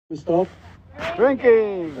Stop.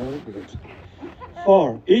 Drinking. Very good.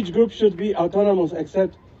 4. Each group should be autonomous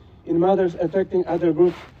except in matters affecting other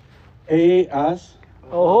groups. AA as.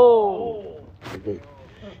 Oh. Okay.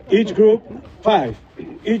 Each group. 5.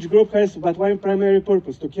 Each group has but one primary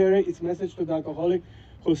purpose: to carry its message to the alcoholic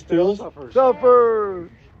who steals. Suffers.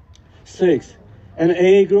 6. An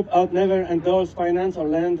AA group ought never endorse, finance, or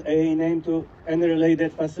lend AA name to any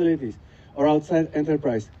related facilities or outside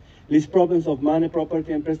enterprise. List problems of money,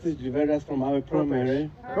 property, and prestige divert us from our primary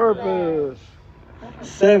Purpose.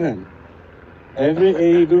 7. Every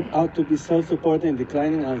AA group ought to be self-supporting,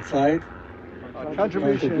 declining outside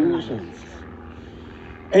Contributions.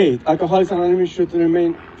 8. Alcoholics Anonymous should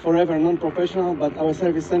remain forever non-professional, but our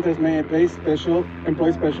service centers may employ special. That's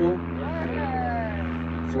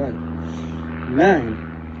right. 9.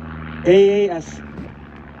 AA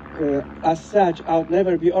as such ought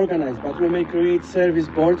never be organized, but we may create service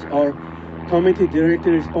boards or committee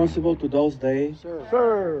directly responsible to those they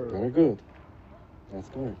Sir. Very good. That's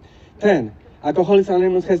correct. 10. Alcoholics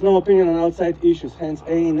Anonymous has no opinion on outside issues, hence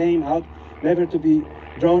AA name ought never to be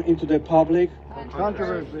drawn into the public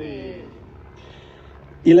Controversy.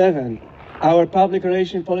 11. Our public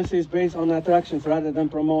relation policy is based on attractions rather than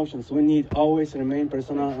promotions. We need always remain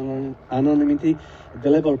personal anonymity at the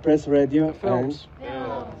level of press, radio,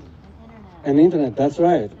 and internet. That's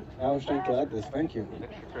right. I was trying to add this. Thank you.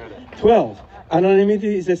 12.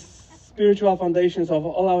 Anonymity is the spiritual foundations of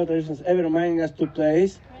all our traditions, ever reminding us to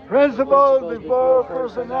place. Principles before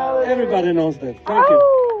personality. Everybody knows that. Thank you.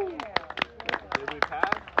 Did we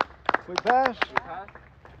pass? We pass.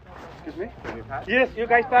 Excuse me? Did we pass? Yes, you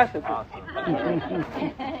guys passed it. Awesome.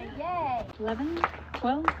 Yay! 11,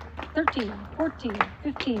 12, 13, 14,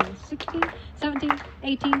 15, 16, 17,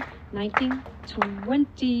 18, 19,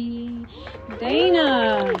 20.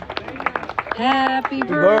 Dana! Happy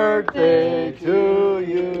Birthday to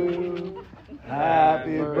you.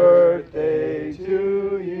 Happy birthday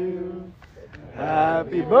to you.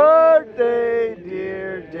 Happy birthday,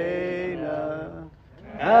 dear Dana.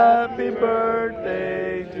 Happy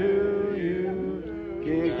birthday to you.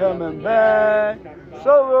 Keep coming back.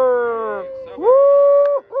 Sober. Woo!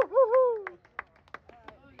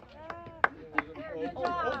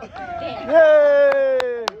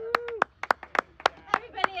 Yay!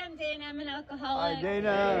 Everybody, I'm Dana. I'm an alcoholic. Hi,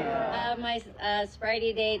 Dana. My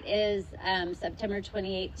sobriety date is September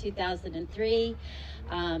 28, 2003.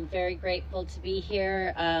 Very grateful to be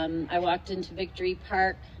here. I walked into Victory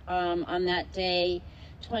Park on that day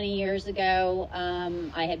 20 years ago.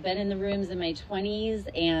 I had been in the rooms in my 20s,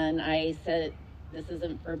 and I said, "This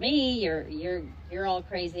isn't for me. You're all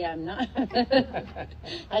crazy. I'm not." I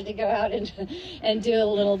had to go out and do a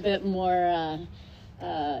little bit more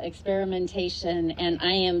experimentation, and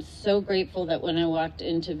I am so grateful that when I walked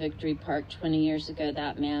into Victory Park 20 years ago,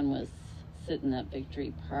 that man was sitting at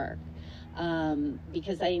Victory Park,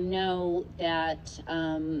 because I know that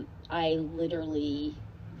I literally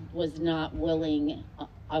was not willing,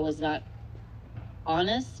 I was not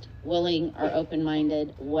honest, willing, or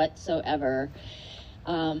open-minded whatsoever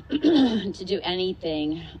to do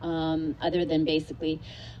anything other than basically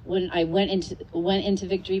when I went into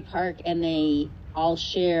Victory Park and they all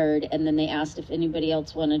shared, and then they asked if anybody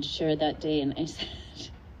else wanted to share that day, and I said,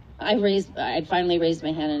 I finally raised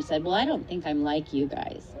my hand and said, well, I don't think I'm like you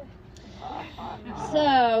guys.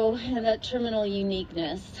 So, that terminal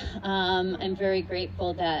uniqueness, I'm very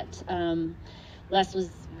grateful that Les was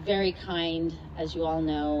very kind, as you all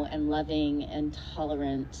know, and loving and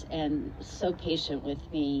tolerant and so patient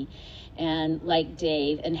with me, and like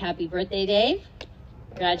Dave. And happy birthday, Dave.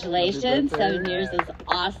 Congratulations. 7 years is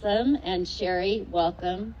awesome. And Sherry,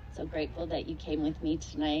 welcome. So grateful that you came with me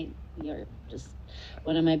tonight. You're just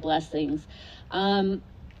one of my blessings.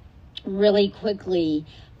 Really quickly,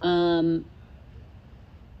 I've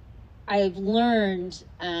learned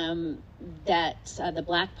that the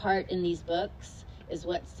black part in these books is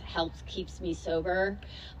what keeps me sober,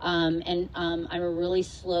 and I'm a really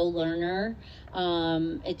slow learner.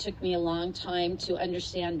 It took me a long time to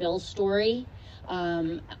understand Bill's story.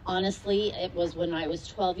 Honestly, it was when I was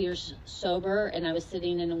 12 years sober and I was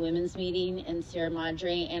sitting in a women's meeting in Sierra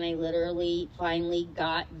Madre, and I literally finally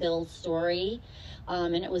got Bill's story.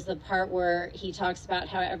 And it was the part where he talks about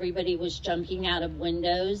how everybody was jumping out of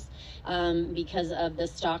windows because of the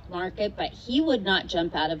stock market, but he would not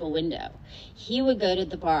jump out of a window. He would go to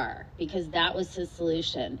the bar because that was his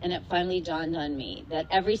solution. And it finally dawned on me that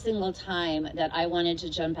every single time that I wanted to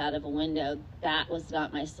jump out of a window, that was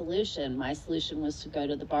not my solution. My solution was to go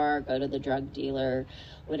to the bar, go to the drug dealer,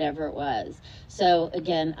 whatever it was. So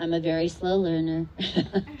again, I'm a very slow learner,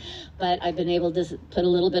 but I've been able to put a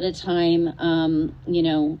little bit of time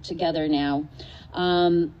together now.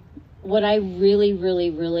 What I really, really,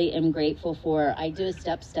 really am grateful for, I do a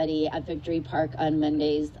step study at Victory Park on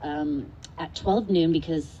Mondays at 12 noon,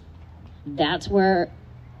 because that's where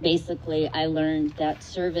basically I learned that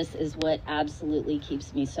service is what absolutely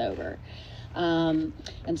keeps me sober. And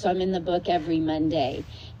so I'm in the book every Monday.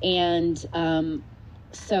 And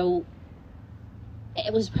so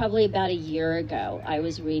it was probably about a year ago, I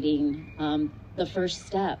was reading The First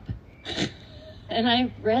Step. And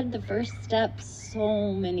I read The First Step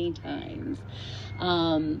so many times.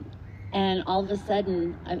 And all of a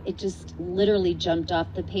sudden, it just literally jumped off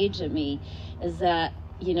the page at me, is that,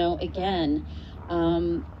 again,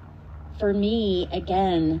 for me,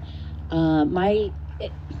 again,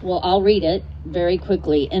 I'll read it very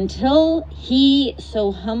quickly. Until he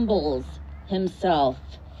so humbles himself,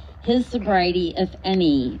 his sobriety, if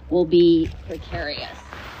any, will be precarious.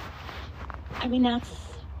 I mean,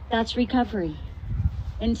 that's recovery.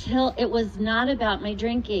 Until it was not about my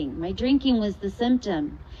drinking. My drinking was the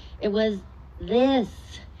symptom. It was this,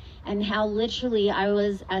 and how literally I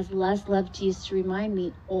was, as Les loved to used to remind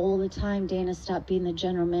me all the time, Dana, stop being the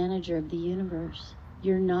general manager of the universe.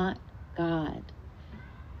 You're not God.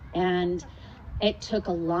 And it took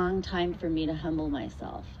a long time for me to humble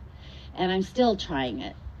myself. And I'm still trying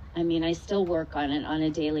it. I mean, I still work on it on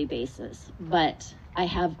a daily basis. But I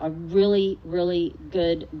have a really, really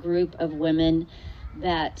good group of women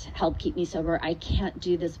that help keep me sober. I can't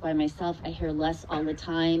do this by myself. I hear Les all the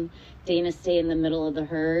time. Dana, stay in the middle of the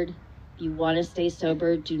herd. If you want to stay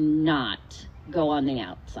sober, do not go on the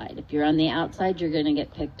outside. If you're on the outside, you're going to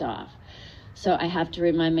get picked off. So I have to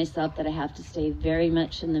remind myself that I have to stay very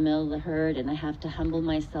much in the middle of the herd, and I have to humble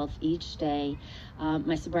myself each day.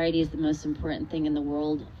 My sobriety is the most important thing in the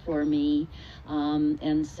world for me.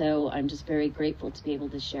 And so I'm just very grateful to be able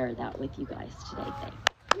to share that with you guys today.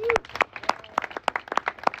 Thanks.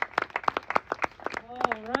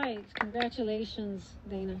 All right, congratulations,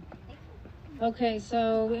 Dana. Okay,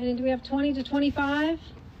 so do we have 20 to 25?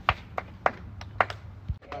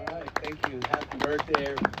 All right, thank you. Happy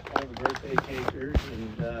birthday, all the birthday takers.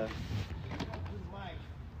 And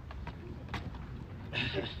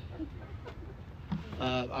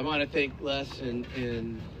I want to thank Les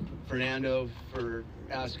and Fernando for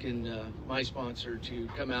asking my sponsor to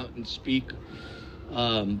come out and speak.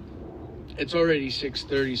 It's already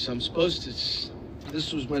 6:30, so I'm supposed to.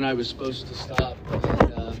 This was when I was supposed to stop,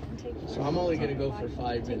 so I'm only going to go for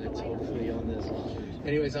 5 minutes, hopefully, on this.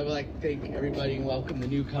 Anyways, I would like to thank everybody and welcome the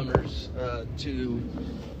newcomers to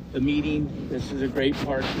the meeting. This is a great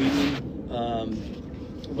park meeting.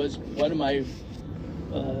 It was one of my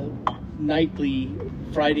nightly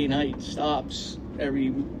Friday night stops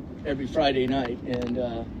every Friday night, and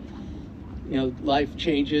life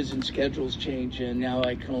changes and schedules change, and now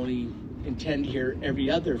I can only attend here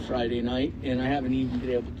every other Friday night, and I haven't even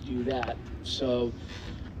been able to do that. So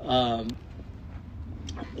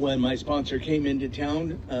when my sponsor came into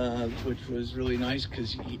town, which was really nice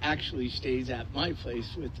because he actually stays at my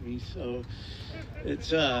place with me, so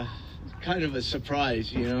it's kind of a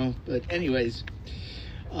surprise, but anyways,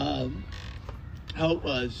 how it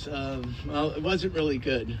was, well, it wasn't really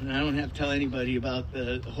good, and I don't have to tell anybody about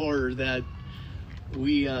the horror that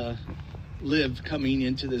we lived coming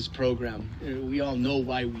into this program. We all know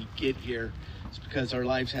why we get here. It's because our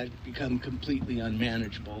lives had become completely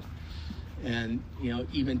unmanageable. And,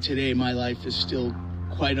 even today, my life is still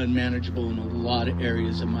quite unmanageable in a lot of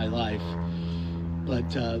areas of my life. But,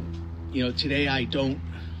 today I don't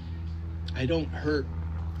hurt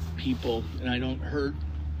people, and I don't hurt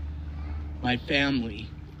my family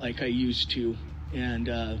like I used to. And,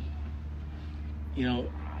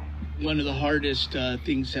 one of the hardest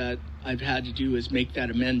things that I've had to do is make that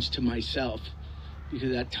amends to myself,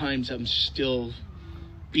 because at times I'm still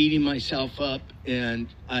beating myself up, and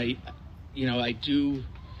I do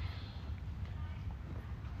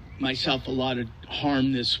myself a lot of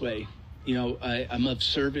harm this way. I'm of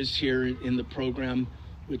service here in the program,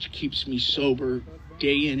 which keeps me sober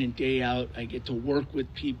day in and day out. I get to work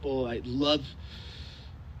with people. I love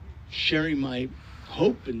sharing my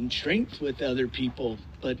hope and strength with other people,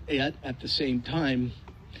 but at the same time,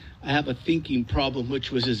 I have a thinking problem,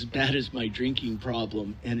 which was as bad as my drinking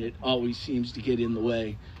problem, and it always seems to get in the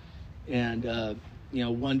way. And,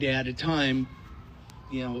 one day at a time,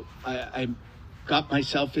 I got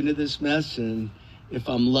myself into this mess, and if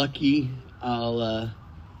I'm lucky, I'll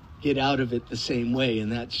get out of it the same way,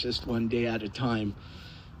 and that's just one day at a time.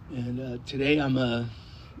 And today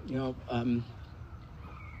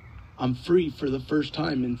I'm free for the first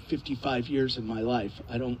time in 55 years of my life.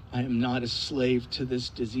 I am not a slave to this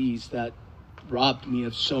disease that robbed me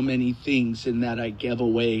of so many things, and that I gave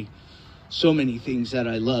away so many things that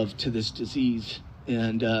I love to this disease.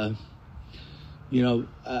 And,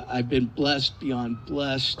 I've been blessed beyond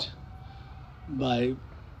blessed by,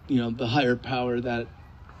 the higher power that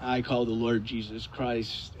I call the Lord Jesus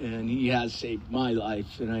Christ, and he has saved my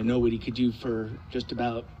life, and I know what he could do for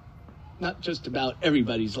not just about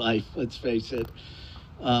everybody's life, let's face it.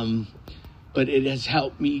 But it has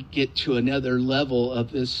helped me get to another level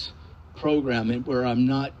of this program, and where I'm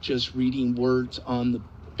not just reading words on the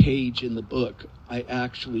page in the book. I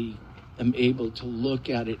actually am able to look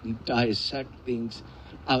at it and dissect things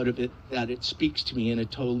out of it, that it speaks to me in a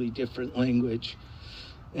totally different language.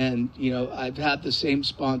 And, I've had the same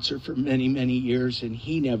sponsor for many, many years, and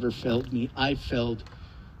he never failed me. I failed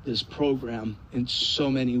this program in so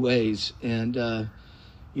many ways. And,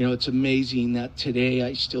 it's amazing that today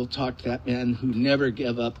I still talk to that man who never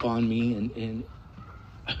gave up on me. And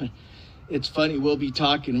it's funny, we'll be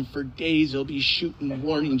talking for days. He'll be shooting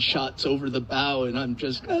warning shots over the bow, and I'm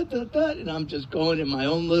just, and I'm just going in my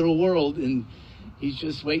own little world. And he's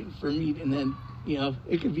just waiting for me. And then,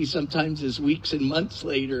 it could be sometimes as weeks and months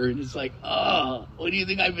later, and it's like, oh, what do you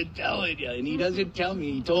think I've been telling you? And he doesn't tell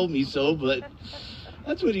me he told me so, but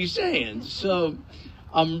that's what he's saying. So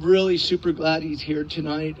I'm really super glad he's here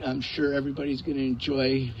tonight. I'm sure everybody's going to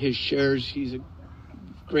enjoy his shares. He's a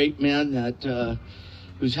great man that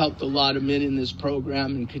who's helped a lot of men in this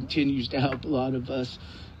program and continues to help a lot of us.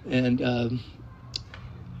 And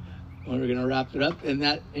we're going to wrap it up. And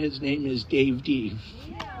his name is Dave D.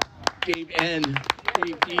 Dave D.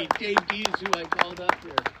 Dave D is who I called up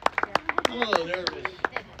here. I'm a little nervous.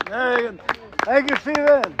 Thank you,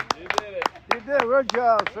 Stephen. You did it. You did. Good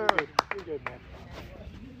job, sir. You're good, man.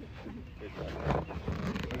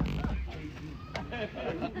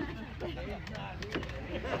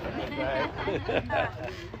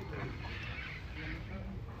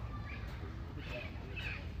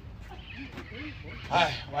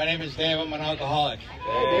 Hi, my name is Dave. I'm an alcoholic.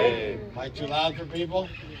 Hey. Am I too loud for people?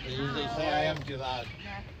 They usually say I am too loud.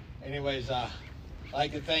 Anyways, I'd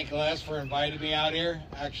like to thank Les for inviting me out here.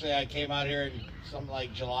 Actually, I came out here in something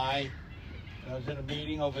like July. I was in a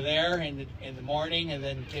meeting over there in the morning, and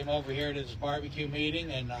then came over here to this barbecue meeting,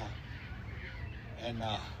 and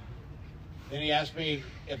then he asked me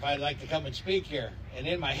if I'd like to come and speak here. And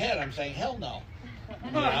in my head, I'm saying, hell no.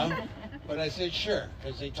 But I said, sure,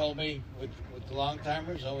 because they told me with the long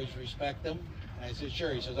timers, always respect them. And I said,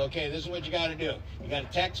 sure. He says, okay, this is what you got to do. You got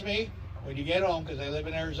to text me when you get home, because I live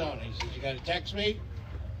in Arizona. He says, you got to text me,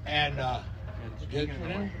 and good for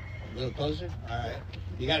now? A little closer? All right.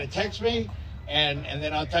 You got to text me, and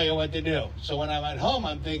then I'll tell you what to do. So when I'm at home,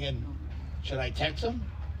 I'm thinking, should I text him?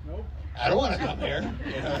 Nope. I don't want to come here.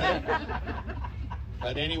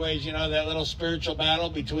 But anyways, that little spiritual battle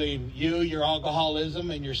between your alcoholism,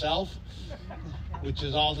 and yourself, which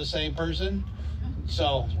is all the same person.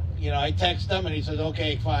 So, I text him, and he says,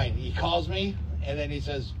 okay, fine. He calls me, and then he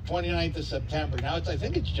says, 29th of September. Now, I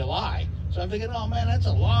think it's July. So I'm thinking, oh, man, that's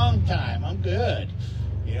a long time. I'm good.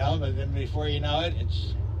 But then before you know it,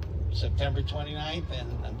 it's September 29th,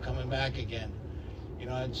 and I'm coming back again.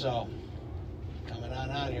 And so coming on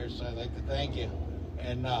out here, so I'd like to thank you.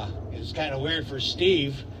 And it's kind of weird for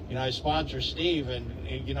Steve. I sponsor Steve, and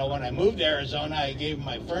when I moved to Arizona, I gave him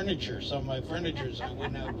my furniture, some of my furniture, so I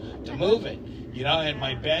wouldn't have to move it. And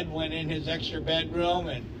my bed went in his extra bedroom,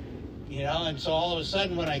 and and so all of a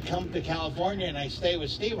sudden when I come to California and I stay with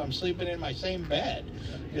Steve, I'm sleeping in my same bed.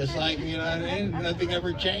 Just like, what I mean? Nothing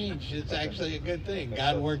ever changed. It's actually a good thing.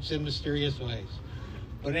 God works in mysterious ways.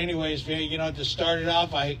 But anyways, to start it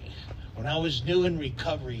off, when I was new in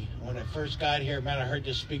recovery, when I first got here, man, I heard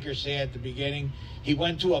the speaker say at the beginning, he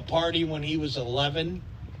went to a party when he was 11,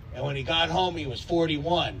 and when he got home, he was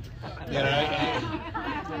 41.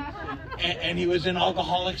 And he was in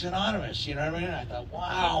Alcoholics Anonymous, you know what I mean? I thought,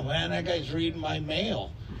 wow, man, that guy's reading my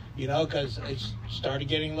mail, because I started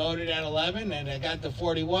getting loaded at 11, and I got to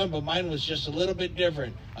 41, but mine was just a little bit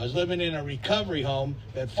different. I was living in a recovery home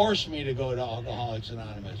that forced me to go to Alcoholics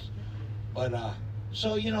Anonymous. But,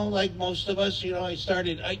 so, like most of us, I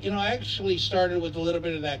actually started with a little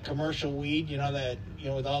bit of that commercial weed,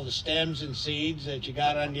 with all the stems and seeds that you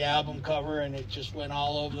got on the album cover, and it just went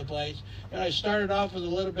all over the place. I started off with a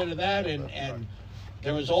little bit of that, and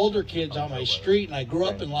there was older kids on my street, and I grew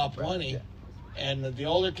up in La Puente, and the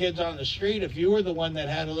older kids on the street, if you were the one that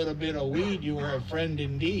had a little bit of weed, you were a friend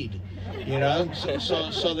indeed,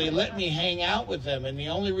 So they let me hang out with them, and the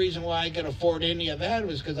only reason why I could afford any of that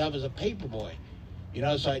was because I was a paper boy.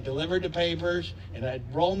 So I delivered the papers, and I'd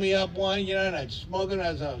roll me up one, and I'd smoke it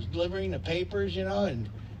as I was delivering the papers, and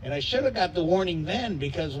And I should have got the warning then,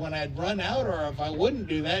 because when I'd run out or if I wouldn't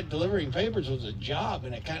do that, delivering papers was a job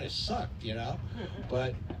and it kind of sucked, you know.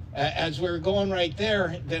 But as we were going right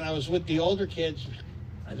there, then I was with the older kids,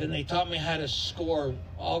 and then they taught me how to score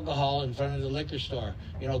alcohol in front of the liquor store.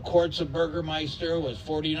 You know, quarts of Burgermeister was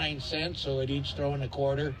 49 cents, so I'd each throw in a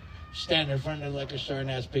quarter, stand in front of the liquor store and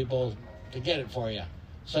ask people to get it for you.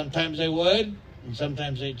 Sometimes they would, and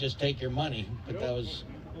sometimes they'd just take your money, but that was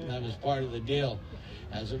part of the deal.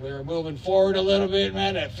 As we were moving forward a little bit,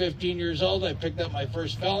 man, at 15 years old, I picked up my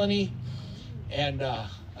first felony, and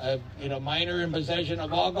minor in possession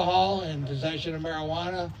of alcohol and possession of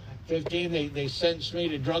marijuana. 15, they sentenced me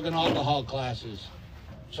to drug and alcohol classes.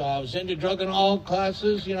 So I was into drug and alcohol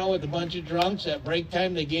classes, you know, with a bunch of drunks. At break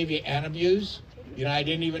time, they gave you Antabuse. You know, I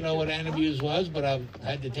didn't even know what Antabuse was, but I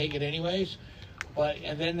had to take it anyways.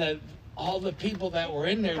 And then all the people that were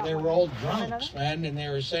in there, they were old drunks, man, and they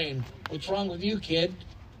were saying, "What's wrong with you, kid?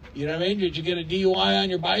 You know what I mean? Did you get a DUI on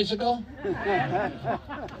your bicycle?"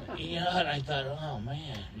 You know, and I thought, oh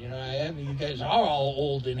man, you know, you guys are all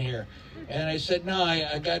old in here. And I said, no,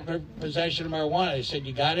 I got possession of marijuana. They said,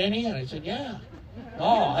 you got any? And I said, yeah.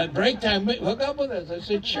 Oh, at break time, hook up with us. I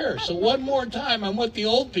said, sure. So one more time, I'm with the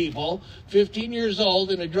old people, 15 years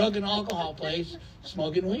old, in a drug and alcohol place,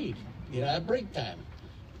 smoking weed, you know, at break time.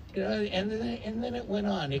 You know, and then it went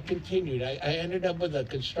on. It continued. I ended up with a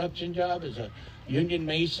construction job as a union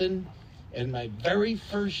mason. And my very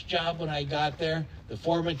first job when I got there, the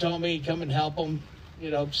foreman told me he'd come and help him, you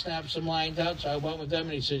know, snap some lines out. So I went with them,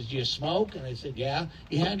 and he says, do you smoke? And I said, yeah.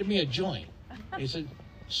 He handed me a joint. He said,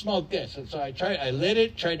 smoke this. And so I lit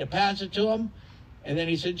it, tried to pass it to him. And then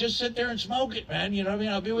he said, just sit there and smoke it, man. You know what I mean?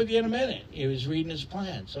 I'll be with you in a minute. He was reading his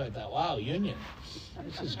plan. So I thought, wow, union.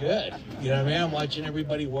 This is good. You know what I mean? I'm watching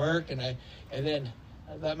everybody work. And then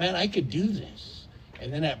I thought, man, I could do this.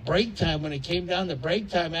 And then at break time, when it came down to break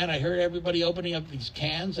time, man, I heard everybody opening up these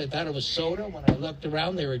cans. I thought it was soda. When I looked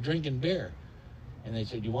around, they were drinking beer. And they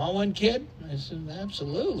said, you want one, kid? I said,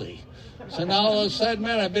 absolutely. So now all of a sudden,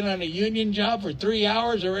 man, I've been on a union job for 3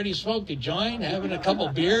 hours, already smoked a joint, having a couple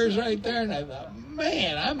beers right there. And I thought,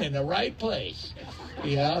 man, I'm in the right place,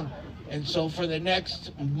 you know? And so for the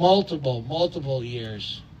next multiple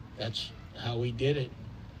years, that's how we did it.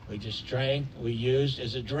 We just drank, we used.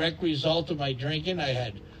 As a direct result of my drinking,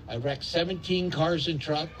 I wrecked 17 cars and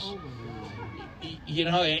trucks. You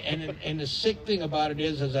know, and the sick thing about it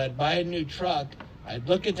is I'd buy a new truck, I'd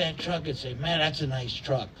look at that truck and say, man, that's a nice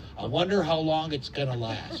truck. I wonder how long it's going to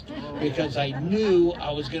last. Because I knew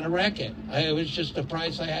I was going to wreck it. It was just the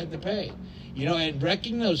price I had to pay. You know, and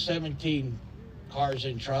wrecking those 17 cars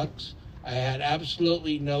and trucks, I had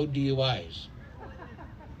absolutely no DUIs.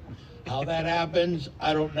 How that happens,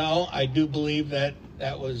 I don't know. I do believe that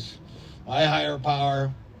was my higher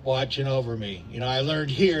power watching over me. You know, I learned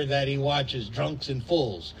here that he watches drunks and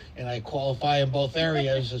fools, and I qualify in both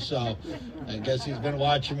areas, so I guess he's been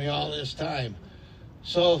watching me all this time.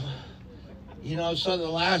 So, you know, so the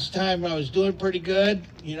last time I was doing pretty good,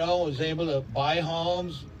 you know, was able to buy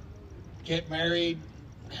homes, get married,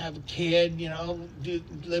 have a kid, you know,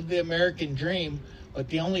 live the American dream. But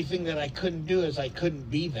the only thing that I couldn't do is I couldn't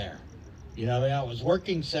be there. You know, I mean, I was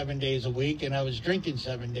working 7 days a week and I was drinking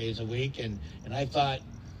 7 days a week. And I thought,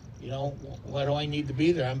 you know, why do I need to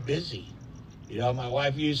be there? I'm busy. You know, my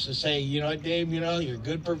wife used to say, you know, Dave, you know, you're a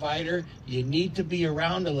good provider. You need to be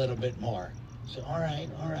around a little bit more. So, all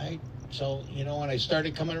right. So, you know, when I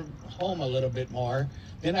started coming home a little bit more,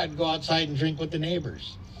 then I'd go outside and drink with the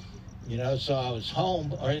neighbors. You know, so I was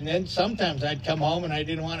home. And then sometimes I'd come home and I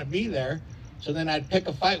didn't want to be there. So then I'd pick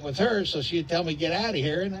a fight with her, so she'd tell me, get out of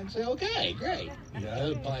here, and I'd say, okay, great. You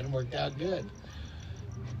know, the plan worked out good.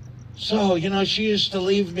 So, you know, she used to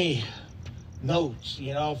leave me notes,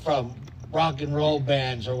 you know, from rock and roll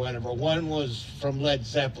bands or whatever. One was from Led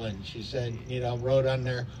Zeppelin. She said, you know, wrote on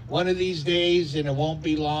there, one of these days, and it won't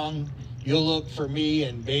be long, you'll look for me,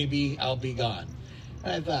 and baby, I'll be gone.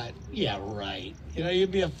 And I thought, yeah, right. You know,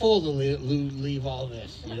 you'd be a fool to leave all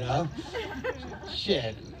this, you know?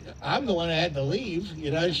 Shit. I'm the one that had to leave,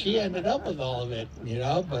 you know, she ended up with all of it, you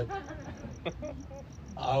know, but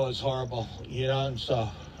I was horrible, you know, and so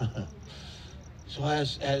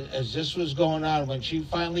as this was going on, when she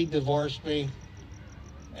finally divorced me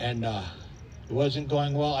and it wasn't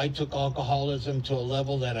going well, I took alcoholism to a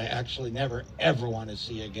level that I actually never, ever want to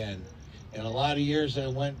see again. And a lot of years that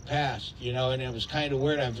went past, you know, and it was kind of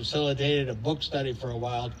weird. I facilitated a book study for a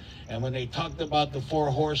while, and when they talked about the 4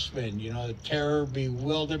 horsemen, you know, terror,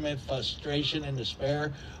 bewilderment, frustration, and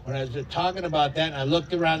despair, when I was talking about that, and I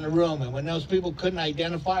looked around the room, and when those people couldn't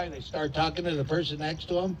identify, they started talking to the person next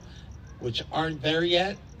to them, which aren't there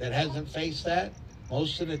yet, that hasn't faced that,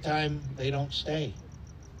 most of the time they don't stay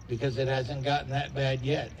because it hasn't gotten that bad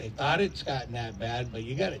yet. They thought it's gotten that bad, but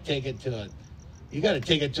you got to take it to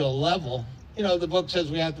a level. You know, the book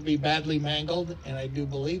says we have to be badly mangled, and I do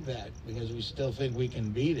believe that because we still think we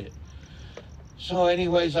can beat it. So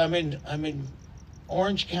anyways, I'm in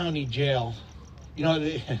Orange County Jail. You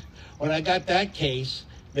know, when I got that case,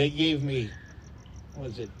 they gave me,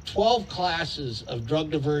 12 classes of drug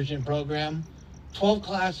diversion program. 12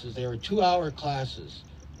 classes. They were 2-hour classes,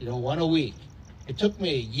 you know, one a week. It took me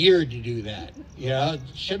a year to do that. You know, it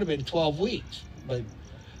should have been 12 weeks, but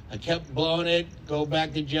I kept blowing it, go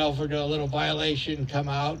back to jail for a little violation, come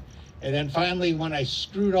out. And then finally, when I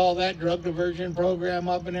screwed all that drug diversion program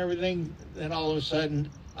up and everything, then all of a sudden,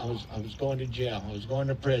 I was going to jail. I was going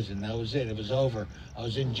to prison. That was it. It was over. I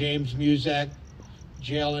was in James Muzak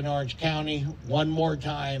jail in Orange County one more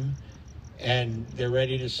time, and they're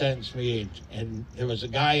ready to sentence me. And there was a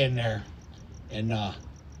guy in there, and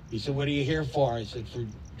he said, "What are you here for?" I said, "For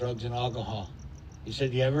drugs and alcohol." He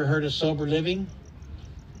said, "You ever heard of sober living?"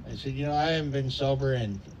 I said, "You know, I haven't been sober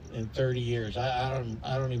in 30 years. I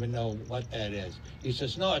don't even know what that is." He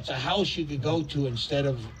says, "No, it's a house you could go to instead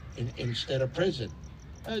of prison."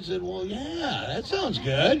 I said, "Well, yeah, that sounds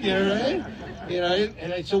good, you know, right?" You know,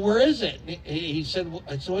 and I said, "Where is it?" He said,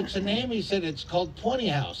 "So what's the name?" He said, "It's called 20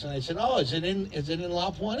 House." And I said, "Oh, is it in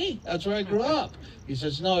La Puente? That's where I grew up." He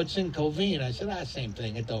says, "No, it's in Covina." I said, "Same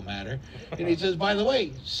thing. It don't matter." And he says, "By the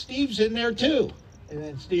way, Steve's in there too." And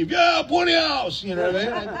then Steve, "Yeah, 20 House." You know what I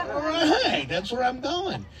mean? I said, "All right, that's where I'm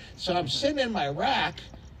going." So I'm sitting in my rack,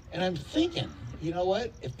 and I'm thinking, you know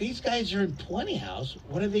what? If these guys are in 20 House,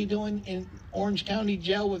 what are they doing in Orange County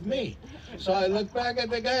Jail with me? So I looked back at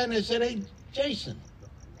the guy and I said, "Hey, Jason."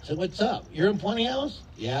 I said, "What's up? You're in 20 House?"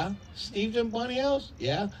 "Yeah." "Steve's in 20 House?"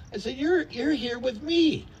 "Yeah." I said, You're here with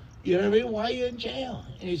me. You know what I mean? Why are you in jail?"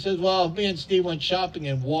 And he says, "Well, me and Steve went shopping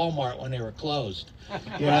in Walmart when they were closed.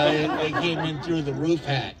 You know, they came in through the roof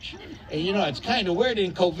hatch." And, you know, it's kind of weird.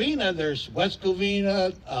 In Covina, there's West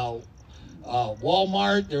Covina,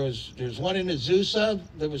 Walmart. There's one in Azusa.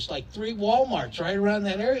 There was like 3 Walmarts right around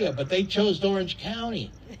that area, but they chose Orange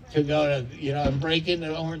County to go to, you know, and break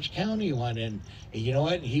into Orange County one. And you know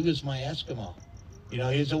what? He was my Eskimo. You know,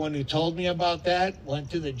 he's the one who told me about that, went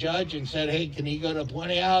to the judge and said, "Hey, can he go to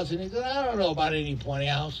 20 House?" And he said, "I don't know about any 20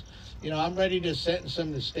 House. You know, I'm ready to sentence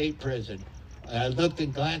him to state prison." I looked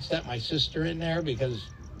and glanced at my sister in there because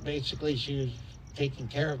basically she was taking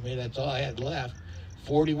care of me. That's all I had left.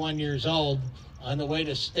 41 years old, on the way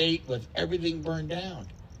to state with everything burned down.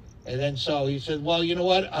 And then so he said, "Well, you know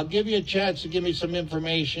what? I'll give you a chance to give me some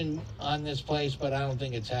information on this place, but I don't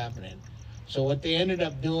think it's happening." So what they ended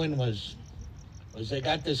up doing was they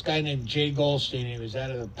got this guy named Jay Goldstein. He was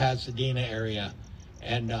out of the Pasadena area,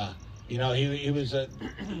 and you know, he was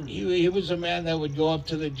a man that would go up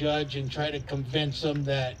to the judge and try to convince him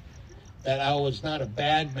that I was not a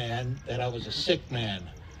bad man, that I was a sick man.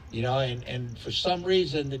 You know, and for some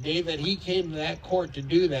reason, the day that he came to that court to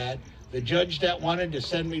do that, the judge that wanted to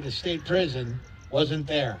send me to state prison wasn't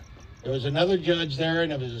there. There was another judge there,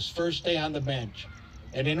 and it was his first day on the bench.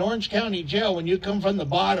 And in Orange County Jail, when you come from the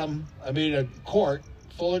bottom, a court,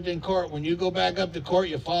 Fullerton Court, when you go back up to court,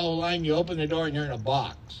 you follow a line, you open the door, and you're in a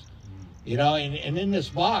box. You know, and in this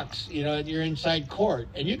box, you know, you're inside court.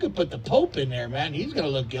 And you could put the Pope in there, man. He's going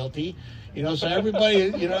to look guilty. You know, so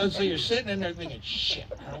everybody, you know, so you're sitting in there thinking, "Shit,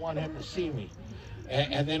 I don't want him to see me."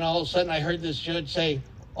 And then all of a sudden I heard this judge say,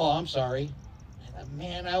 "Oh, I'm sorry." And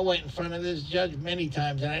man, I went in front of this judge many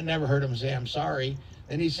times, and I never heard him say, "I'm sorry."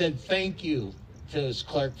 Then he said, "Thank you," to his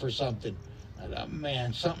clerk for something. I thought,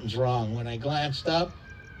 man, something's wrong. When I glanced up,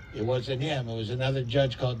 it wasn't him. It was another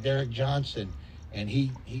judge called Derek Johnson, and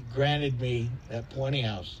he granted me that 20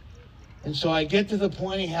 House. And so I get to the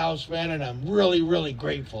 20 House, man, and I'm really, really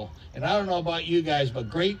grateful. And I don't know about you guys,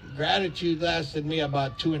 but great gratitude lasted me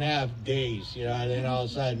about 2.5 days, you know, and then all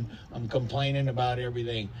of a sudden I'm complaining about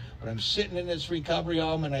everything. But I'm sitting in this recovery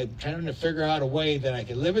home, and I'm trying to figure out a way that I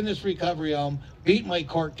could live in this recovery home, beat my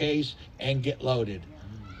court case, and get loaded.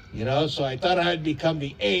 You know, so I thought I'd become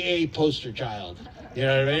the AA poster child. You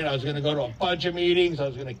know what I mean? I was going to go to a bunch of meetings. I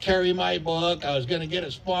was going to carry my book. I was going to get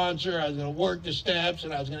a sponsor. I was going to work the steps,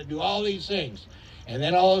 and I was going to do all these things. And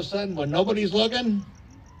then all of a sudden, when nobody's looking,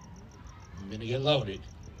 I'm going to get loaded.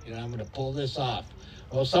 You know, I'm going to pull this off.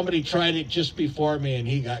 Well, somebody tried it just before me, and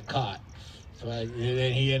he got caught. So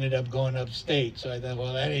then he ended up going upstate. So I thought,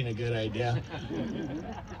 well, that ain't a good idea.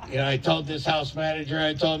 I told this house manager,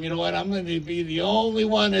 I told him, you know what, I'm going to be the only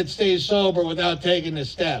one that stays sober without taking the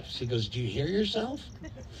steps. He goes, do you hear yourself?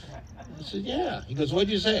 I said, yeah. He goes,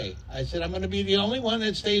 what'd you say? I said, I'm going to be the only one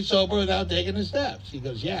that stays sober without taking the steps. He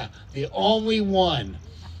goes, yeah, the only one.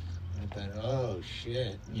 I thought, oh,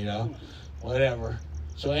 shit, whatever.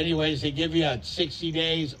 So anyways, they give you 60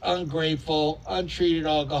 days, ungrateful, untreated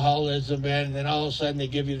alcoholism, man, and then all of a sudden they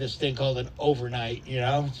give you this thing called an overnight,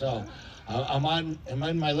 So I'm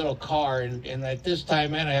in my little car, and at this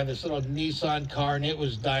time, man, I have this little Nissan car, and it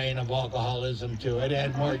was dying of alcoholism too. It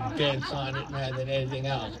had more dents on it, man, than anything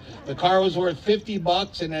else. The car was worth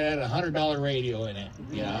 $50, and it had a $100 radio in it.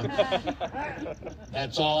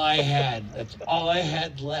 That's all I had. That's all I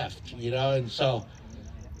had left. And so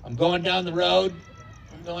I'm going down the road.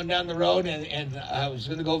 And I was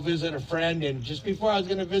going to go visit a friend, and just before I was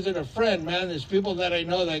going to visit a friend, man, there's people that I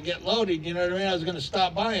know that get loaded, you know what I mean? I was going to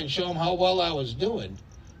stop by and show them how well I was doing,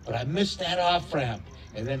 but I missed that off ramp.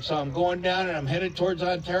 And then so I'm going down and I'm headed towards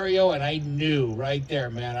Ontario, and I knew right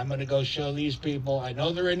there, man, I'm going to go show these people. I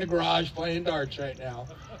know they're in the garage playing darts right now.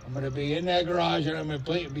 I'm going to be in that garage, and I'm going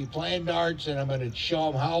to be playing darts, and I'm going to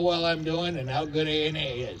show them how well I'm doing and how good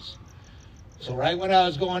A&A is. So right when I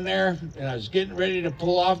was going there and I was getting ready to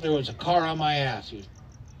pull off, there was a car on my ass. He was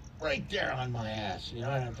right there on my ass, and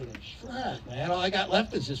I'm thinking, fuck, man, all I got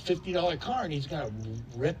left is this $50 car, and he's going to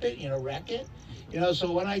rip it, wreck it.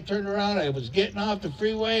 So when I turned around, I was getting off the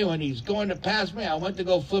freeway. When he's going to pass me, I went to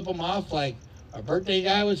go flip him off like our birthday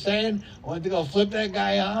guy was saying. I went to go flip that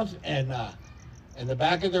guy off, and in the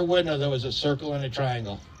back of their window, there was a circle and a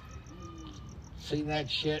triangle. Seen that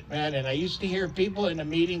shit, man, and I used to hear people in a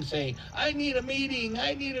meeting saying, I need a meeting.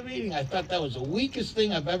 I thought that was the weakest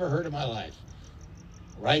thing I've ever heard in my life.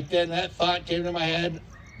 Right then, that thought came to my head,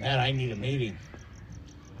 man, I need a meeting.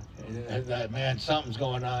 And I thought, man, something's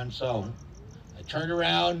going on. So I turned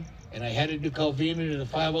around, and I headed to Covina to the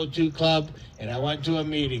 502 Club, and I went to a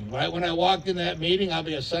meeting. Right when I walked in that meeting, I'll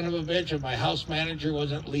be a son of a bitch if my house manager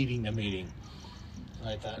wasn't leading the meeting. So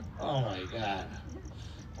I thought, oh, my God,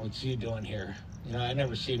 what's he doing here? I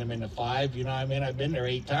never seen him in the 5, I've been there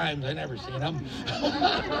 8 times. I never seen him.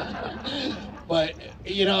 But,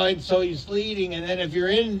 and so he's leading, and then if you're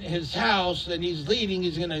in his house and he's leading,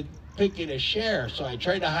 he's going to pick you to share. So I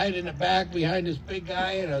tried to hide in the back behind this big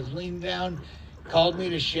guy, and I was leaning down, called me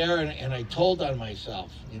to share, and I told on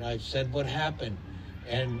myself. I said what happened.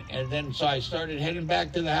 And then so I started heading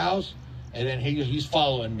back to the house, and then he's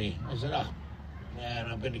following me. I said, oh, man,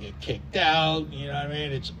 I'm going to get kicked out.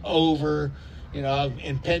 It's over.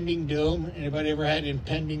 Impending doom. Anybody ever had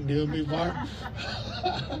impending doom before?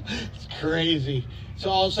 It's crazy. So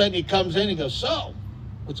all of a sudden he comes in and goes, so,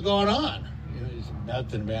 what's going on? He said,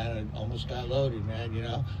 nothing, man. I almost got loaded,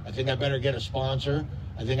 man. I think I better get a sponsor.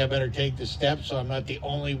 I think I better take the steps so I'm not the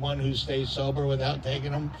only one who stays sober without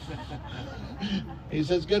taking them. He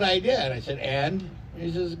says, good idea. And I said, and? He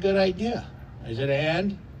says, good idea. I said,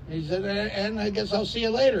 and? He said, and I guess I'll see you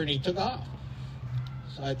later. And he took off.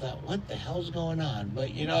 So I thought, what the hell's going on?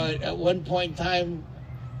 But, at one point in time,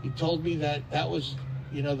 he told me that was,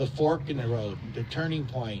 the fork in the road, the turning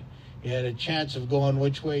point. He had a chance of going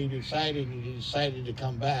which way he decided, and he decided to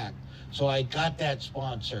come back. So I got that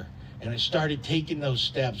sponsor, and I started taking those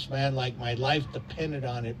steps, man, like my life depended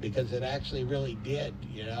on it, because it actually really did,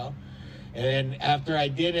 And then after I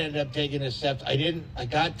did end up taking the steps, I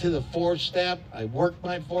got to the 4th step. I worked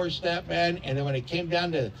my 4th step, man, and then when it came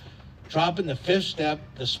down to dropping the 5th step,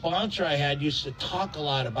 the sponsor I had used to talk a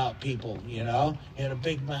lot about people, He had a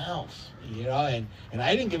big mouth, and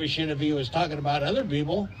I didn't give a shit if he was talking about other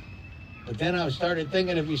people. But then I started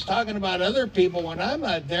thinking, if he's talking about other people when I'm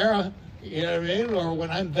not there, or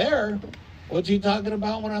when I'm there, what's he talking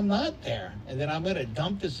about when I'm not there? And then I'm going to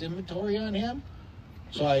dump this inventory on him?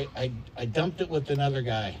 So I dumped it with another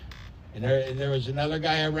guy. And there was another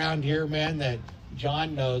guy around here, man, that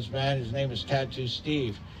John knows, man. His name is Tattoo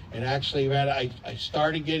Steve. And actually, man, I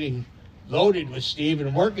started getting loaded with Steve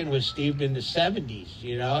and working with Steve in the 70s,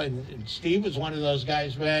 and Steve was one of those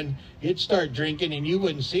guys, man, he'd start drinking and you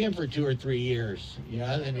wouldn't see him for 2 or 3 years,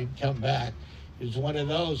 then he'd come back. He was one of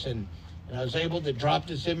those, and I was able to drop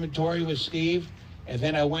this inventory with Steve, and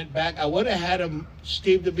then I went back. I would have had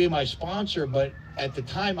Steve to be my sponsor, but at the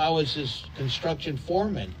time I was his construction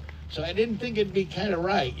foreman, so I didn't think it'd be kind of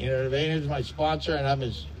right, He was my sponsor and I'm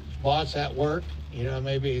his boss at work.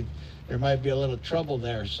 Maybe there might be a little trouble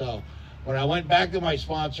there. So when I went back to my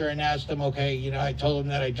sponsor and asked him, okay, I told him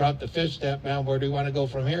that I dropped the 5th step, man, where do you want to go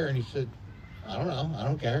from here? And he said, I don't know, I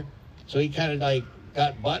don't care. So he kind of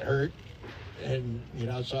got butt hurt. and you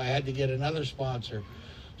know, so I had to get another sponsor.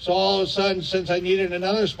 So all of a sudden, since I needed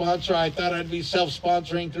another sponsor, I thought I'd be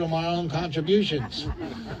self-sponsoring through my own contributions.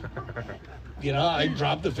 You know, I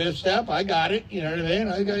dropped the 5th step. I got it. You know what I mean?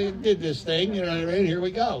 I did this thing. You know what I mean? Here we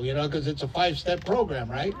go. You know, because it's a 5-step program,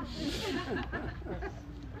 right?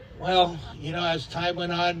 Well, you know, as time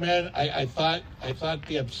went on, man, I thought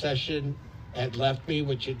the obsession had left me,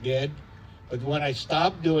 which it did. But when I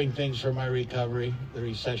stopped doing things for my recovery, the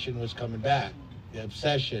recession was coming back. The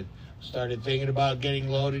obsession. Started thinking about getting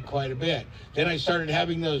loaded quite a bit. Then I started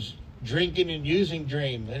having those drinking and using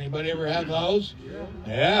dreams. Anybody ever have those?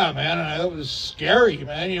 Yeah, man. It was scary,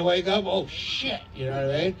 man. You wake up, oh shit, you know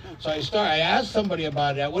what I mean? So I asked somebody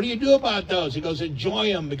about that. What do you do about those? He goes,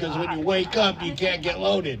 enjoy them, because when you wake up, you can't get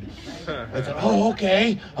loaded. I said, oh,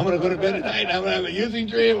 okay. I'm gonna go to bed at night. I'm gonna have a using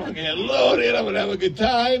dream. I'm gonna get loaded. I'm gonna have a good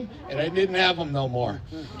time. And I didn't have them no more.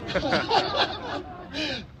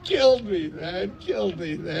 Killed me,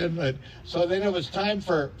 man. But so then it was time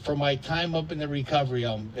for my time up in the recovery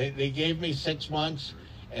home. They gave me 6 months,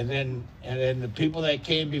 and then the people that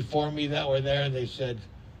came before me that were there, they said,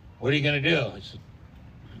 what are you going to do? I said,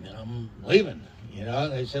 I'm leaving. You know,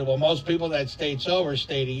 they said, well, most people that stayed sober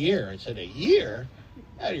stayed a year. I said, a year?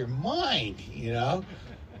 Out of your mind, you know?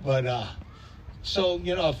 But so,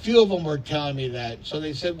 you know, a few of them were telling me that. So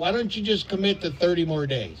they said, why don't you just commit to 30 more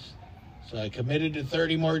days? So I committed to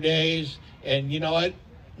 30 more days, and you know what?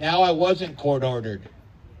 Now I wasn't court ordered,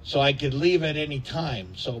 so I could leave at any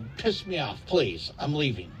time. So piss me off, please. I'm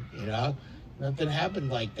leaving, you know? Nothing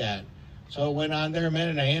happened like that. So I went on there, man,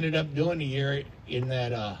 and I ended up doing a year in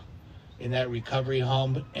that recovery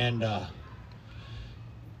home, and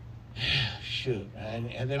shoot.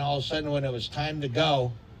 And then all of a sudden when it was time to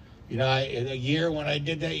go, you know, when I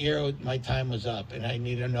did that year, my time was up, and I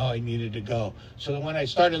needed to go. So when I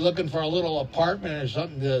started looking for a little apartment or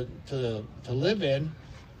something to live in,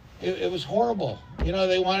 it was horrible. You know,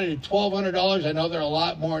 they wanted $1,200. I know they're a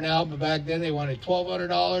lot more now, but back then they wanted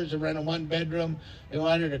 $1,200 to rent a 1-bedroom. They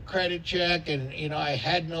wanted a credit check, and you know, I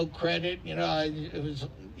had no credit. You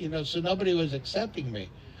know, so nobody was accepting me.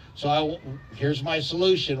 So here's my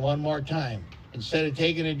solution one more time. Instead of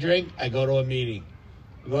taking a drink, I go to a meeting.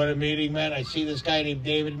 I go to a meeting, man. I see this guy named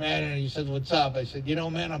David, man, and he says, what's up? I said, you know,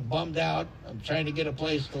 man, I'm bummed out. I'm trying to get a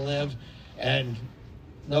place to live, and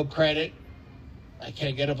no credit. I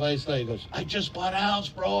can't get a place to live. He goes, I just bought a house,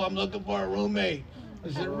 bro. I'm looking for a roommate.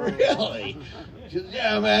 I said, really? He says,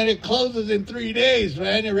 yeah, man, it closes in 3 days,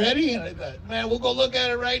 man. You ready? And I thought, man, we'll go look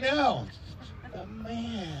at it right now. Oh,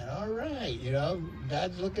 man, all right. You know,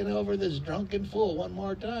 God's looking over this drunken fool one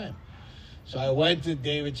more time. So I went to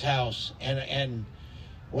David's house, and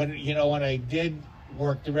when I did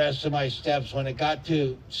work the rest of my steps, when it got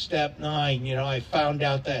to step 9, you know, I found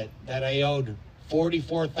out that I owed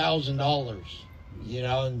 $44,000, you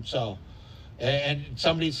know, and so, and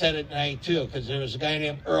somebody said at night too, because there was a guy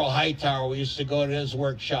named Earl Hightower. We used to go to his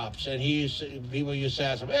workshops, and people used to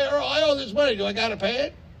ask him, hey, Earl, I owe this money. Do I got to pay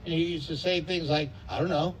it? And he used to say things like, I don't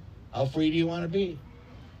know. How free do you want to be?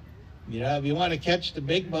 You know, if you want to catch the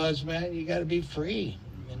big buzz, man, you got to be free.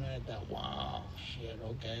 And I thought, wow, shit,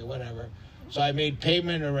 okay, whatever. So I made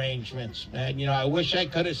payment arrangements, man. You know, I wish I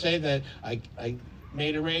could have said that I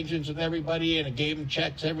made arrangements with everybody and I gave them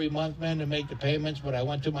checks every month, man, to make the payments, but I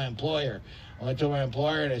went to my employer. And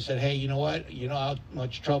I said, hey, you know what? You know how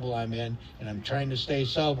much trouble I'm in, and I'm trying to stay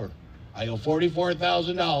sober. I owe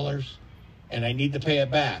 $44,000, and I need to pay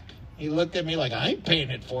it back. He looked at me like, I ain't paying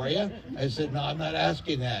it for you. I said, no, I'm not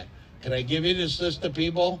asking that. Can I give you this list of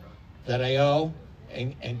people that I owe,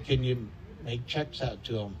 and can you make checks out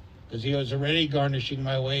to them? Because he was already garnishing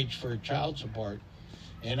my wage for child support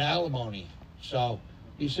and alimony. So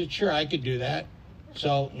he said, sure, I could do that.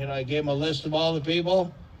 So, you know, I gave him a list of all the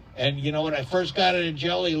people. And, you know, when I first got out of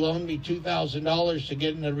jail, he loaned me $2,000 to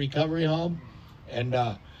get in the recovery home. And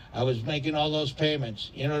I was making all those payments.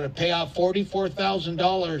 You know, to pay off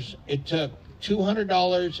 $44,000, it took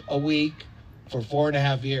 $200 a week for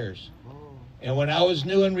 4.5 years. And when I was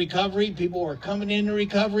new in recovery, people were coming into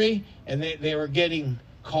recovery, and they were getting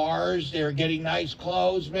cars, they were getting nice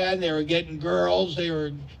clothes, man, they were getting girls, they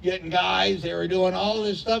were getting guys, they were doing all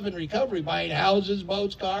this stuff in recovery, buying houses,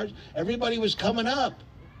 boats, cars. Everybody was coming up,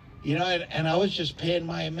 you know, and I was just paying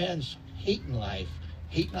my amends, hating life,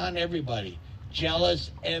 hating on everybody.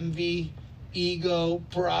 Jealous, envy, ego,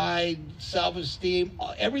 pride, self-esteem,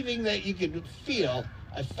 everything that you could feel,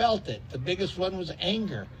 I felt it. The biggest one was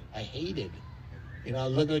anger. I hated. You know,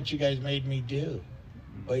 look what you guys made me do.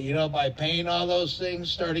 But, you know, by paying all those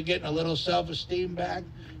things, started getting a little self-esteem back.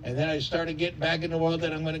 And then I started getting back in the world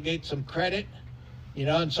that I'm going to get some credit. You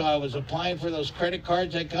know, and so I was applying for those credit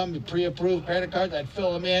cards that come, pre-approved credit cards. I'd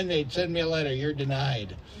fill them in. They'd send me a letter, you're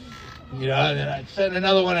denied. You know, and then I'd send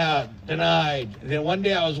another one out, denied. And then one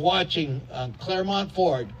day I was watching Claremont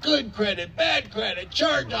Ford. Good credit, bad credit,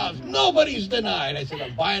 charge-offs. Nobody's denied. I said,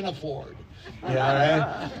 I'm buying a Ford. You know,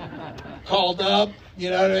 right? Called up, you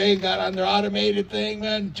know what I mean? Got on their automated thing,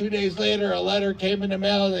 man. 2 days later, a letter came in the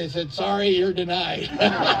mail. They said, sorry, you're denied.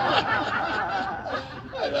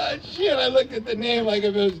 I thought, shit, I looked at the name like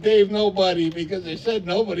if it was Dave Nobody because they said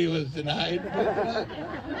nobody was denied.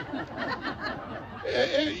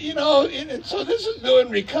 You know, and so this is doing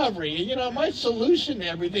recovery. You know, my solution to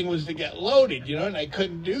everything was to get loaded, you know, and I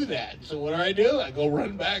couldn't do that. So what do? I go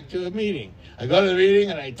run back to a meeting. I go to the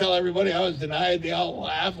meeting and I tell everybody I was denied. They all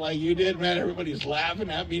laugh like you did, man. Everybody's laughing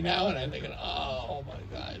at me now, and I'm thinking, oh my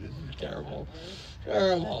God, this is terrible.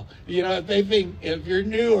 Terrible. You know, if you're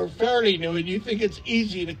new or fairly new and you think it's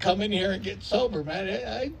easy to come in here and get sober, man,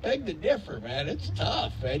 I beg to differ, man. It's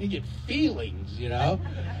tough, man. You get feelings, you know.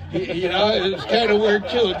 You know, it was kind of weird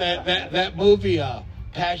too. That movie,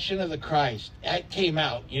 Passion of the Christ, that came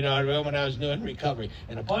out, you know, when I was doing recovery,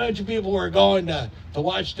 and a bunch of people were going to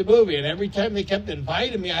watch the movie, and every time they kept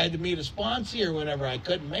inviting me, I had to meet a sponsor or whatever. I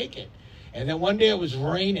couldn't make it. And then one day it was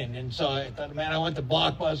raining, and so I thought, man, I went to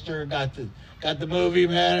Blockbuster, got the movie,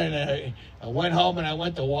 man, and I went home and I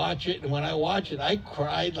went to watch it. And when I watched it, I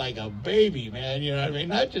cried like a baby, man. You know what I mean?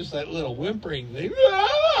 Not just that little whimpering thing.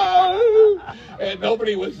 And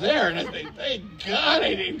nobody was there. And I think, thank God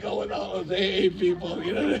I didn't go with all those AA people.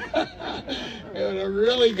 You know, it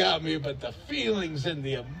really got me. But the feelings and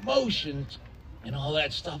the emotions and all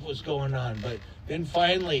that stuff was going on. But then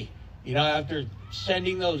finally, you know, after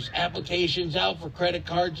sending those applications out for credit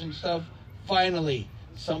cards and stuff, finally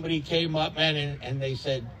somebody came up, man, and they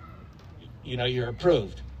said, you know, you're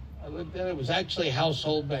approved. I looked at it, it was actually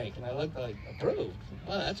Household Bank, and I looked like, approved?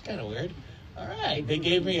 Well, that's kind of weird. All right, I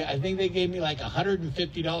think they gave me like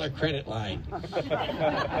 $150 credit line.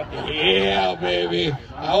 Yeah, baby.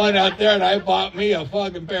 I went out there and I bought me a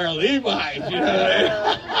fucking pair of Levi's, you know what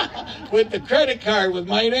I mean? With the credit card with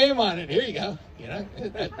my name on it. Here you go. You know,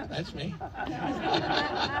 that's me.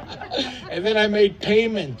 And then I made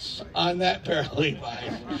payments on that pair of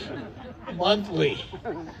Levi's monthly.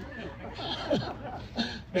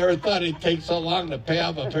 Never thought it'd take so long to pay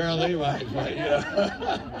off a pair of Levi's, but,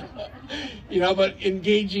 you know, but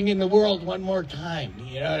engaging in the world one more time,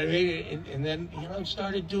 you know what I mean? And then, you know,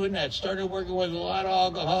 started doing that, started working with a lot of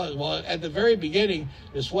alcoholics. Well, at the very beginning,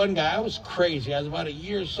 this one guy, I was crazy. I was about a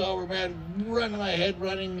year sober, man, running my head,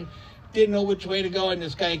 didn't know which way to go, and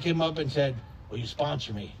this guy came up and said, will you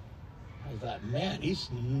sponsor me? I thought, man, he's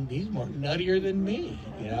more nuttier than me,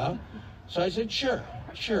 you know? So I said, sure,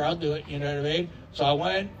 I'll do it, you know what I mean? So I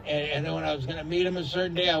went, and then when I was going to meet him a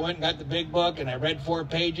certain day, I went and got the big book, and I read 4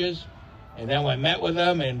 pages, and then I met with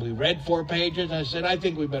him, and we read 4 pages, and I said, I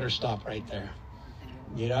think we better stop right there.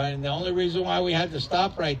 You know, and the only reason why we had to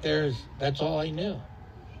stop right there is that's all I knew.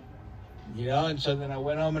 You know, and so then I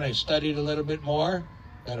went home and I studied a little bit more,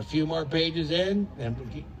 got a few more pages in,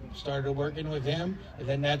 and started working with him, and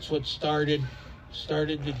then that's what started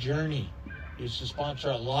the journey. Used to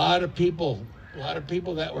sponsor a lot of people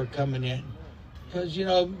that were coming in, because, you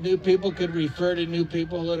know, new people could refer to new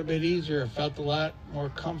people a little bit easier. It felt a lot more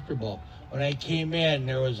comfortable. When I came in,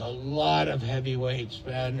 there was a lot of heavyweights,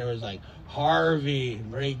 man. There was like Harvey,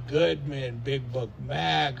 Ray Goodman, Big Book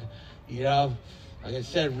Mac, you know, like I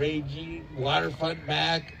said, Ray G, Waterfront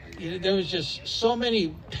Mac. You know, there was just so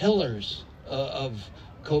many pillars of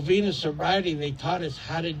Covina sobriety. They taught us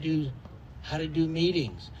how to do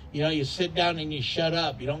meetings. You know, you sit down and you shut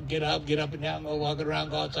up. You don't get up and down, go walking around,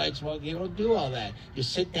 go outside, smoke. You don't do all that. You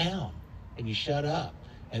sit down and you shut up.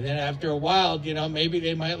 And then after a while, you know, maybe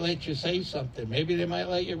they might let you say something. Maybe they might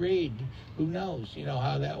let you read. Who knows, you know,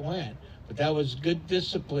 how that went. But that was good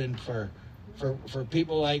discipline for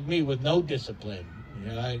people like me with no discipline. You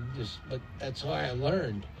know, but that's how I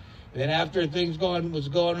learned. Then after things was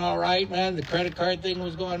going all right, man, the credit card thing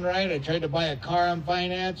was going right. I tried to buy a car on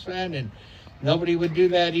finance, man, and nobody would do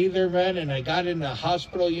that either, man. And I got into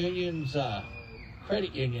Hospital Union's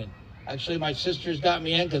credit union. Actually, my sisters got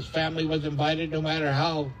me in because family was invited no matter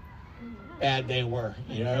how bad they were.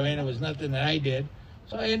 You know what I mean? It was nothing that I did.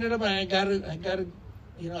 So I ended up, I got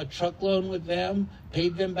a truck loan with them,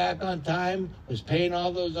 paid them back on time, was paying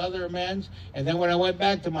all those other amends. And then when I went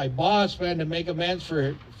back to my boss, man, to make amends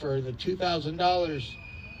for the $2,000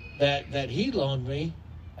 that he loaned me,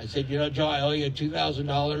 I said, you know, Joe, I owe you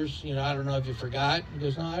 $2,000. You know, I don't know if you forgot. He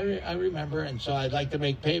goes, no, I remember. And so I'd like to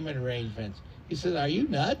make payment arrangements. He said, are you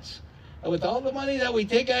nuts? with all the money that we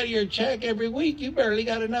take out of your check every week, you barely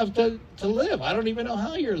got enough to live. I don't even know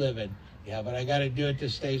how you're living. Yeah, but I got to do it to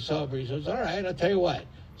stay sober. He says, all right, I'll tell you what.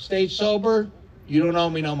 Stay sober, you don't owe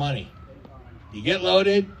me no money. You get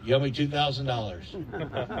loaded, you owe me $2,000.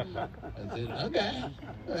 I said, okay,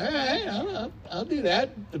 all right, I'll do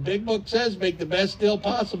that. The big book says make the best deal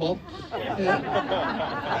possible.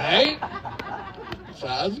 Right? So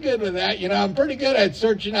I was good with that. You know, I'm pretty good at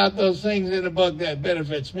searching out those things in a book that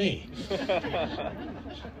benefits me.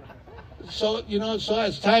 So, you know, so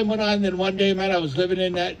as time went on, then one day, man, I was living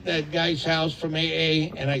in that guy's house from AA,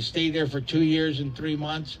 and I stayed there for 2 years and 3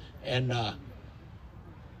 months. And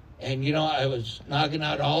you know, I was knocking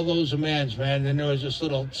out all those amends, man. Then there was this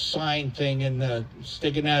little sign thing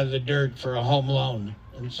sticking out of the dirt for a home loan.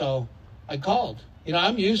 And so I called. You know,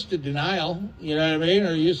 I'm used to denial, you know what I mean?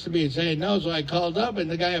 Or used to be saying no, so I called up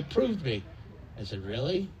and the guy approved me. I said,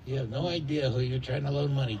 really? You have no idea who you're trying to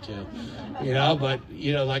loan money to. You know, but,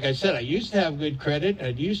 you know, like I said, I used to have good credit. I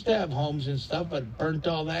used to have homes and stuff, but burnt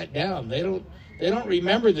all that down. They don't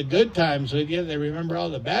remember the good times with you. They remember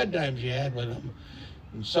all the bad times you had with them.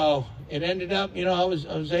 And so it ended up, you know, I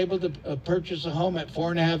was able to purchase a home at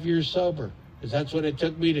 4.5 years sober, because that's what it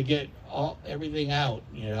took me to get everything out,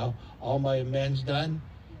 you know, all my amends done.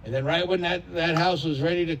 And then right when that house was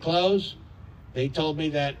ready to close, they told me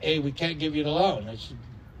that, hey, we can't give you the loan. I said,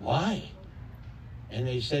 why? And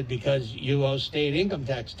they said, because you owe state income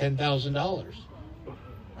tax $10,000.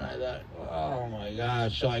 I thought, oh my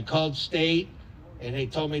gosh. So I called state, and they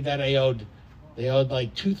told me that they owed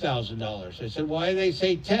like $2,000. I said, why did they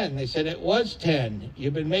say 10? They said, it was 10.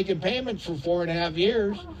 You've been making payments for 4.5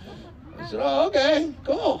 years. I said, oh, okay,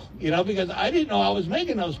 cool. You know, because I didn't know I was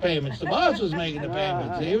making those payments. The boss was making the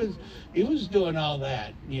payments. He was doing all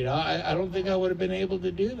that. You know, I don't think I would have been able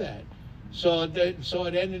to do that. So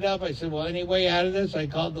it ended up, I said, well, any way out of this? I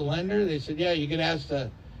called the lender. They said, yeah, you could ask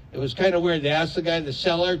it was kind of weird. They asked the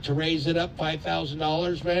seller, to raise it up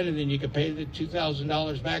 $5,000, man, and then you could pay the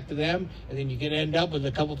 $2,000 back to them, and then you could end up with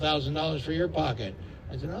a couple $1,000s for your pocket.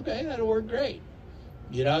 I said, okay, that'll work great.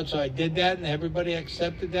 You know, so I did that, and everybody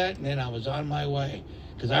accepted that, and then I was on my way.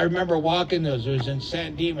 Because I remember walking those, it was in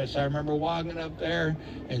San Dimas. I remember walking up there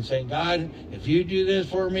and saying, God, if you do this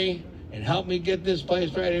for me and help me get this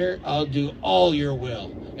place right here, I'll do all your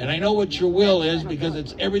will. And I know what your will is because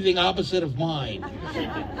it's everything opposite of mine.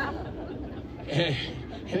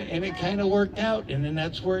 And it kind of worked out, and then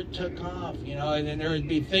that's where it took off, you know, and then there would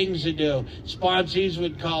be things to do. Sponsees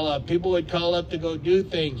would call up. People would call up to go do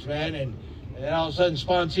things, man, and then all of a sudden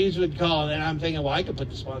sponsees would call, and then I'm thinking, well, I could put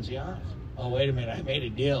the sponsee off. Oh, wait a minute, I made a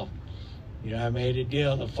deal. You know, I made a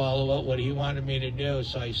deal to follow up what he wanted me to do,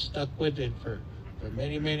 so I stuck with it for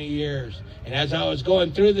many, many years. And as I was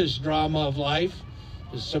going through this drama of life,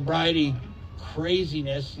 the sobriety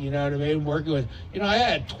craziness, you know what I mean, working with, you know, I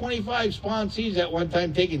had 25 sponsees at one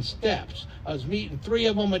time taking steps. I was meeting 3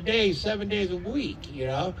 of them a day, 7 days a week, you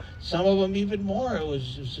know, some of them even more. It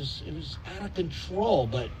was out of control,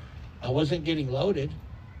 but I wasn't getting loaded,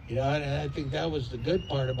 you know, and I think that was the good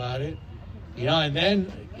part about it, you know. And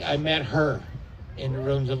then I met her in the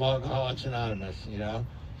rooms of Alcoholics Anonymous, you know,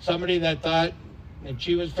 somebody that thought, and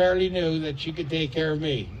she was fairly new, that she could take care of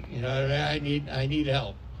me, you know. I need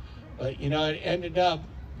help. But, you know, it ended up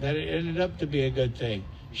to be a good thing.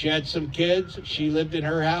 She had some kids. She lived in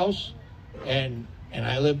her house, and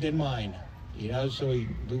I lived in mine. You know, so we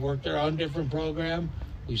worked our own different program.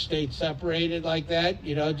 We stayed separated like that,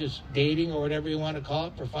 you know, just dating or whatever you want to call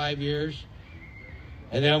it, for 5 years.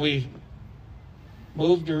 And then we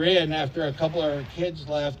moved her in after a couple of our kids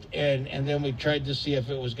left, and then we tried to see if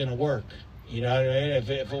it was going to work. You know what I mean? If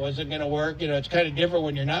it wasn't going to work, you know, it's kind of different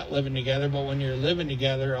when you're not living together, but when you're living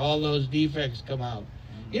together, all those defects come out.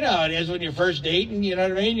 You know how it is when you're first dating, you know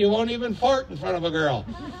what I mean? You won't even fart in front of a girl.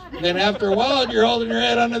 Then after a while, you're holding your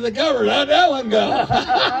head under the covers. How'd that one go?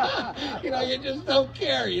 You know, you just don't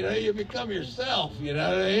care. You know, you become yourself, you know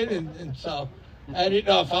what I mean? And so I didn't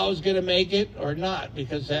know if I was going to make it or not,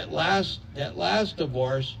 because that last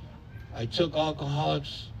divorce, I took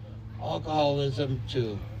alcoholism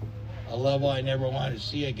to a level I never wanted to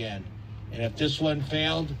see again. And if this one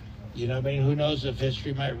failed, you know what I mean, who knows if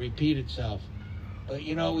history might repeat itself. But,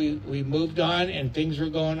 you know, we moved on, and things were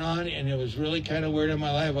going on, and it was really kind of weird in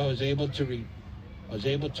my life. I was able to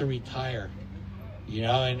retire, you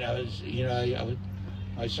know, and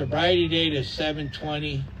my sobriety date is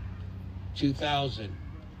 7/20/2000.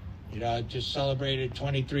 You know, I just celebrated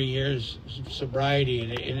 23 years of sobriety,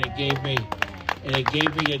 and it gave me a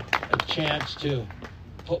chance to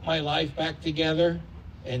put my life back together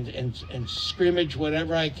and scrimmage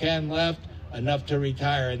whatever I can left enough to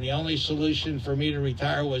retire. And the only solution for me to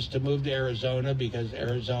retire was to move to Arizona, because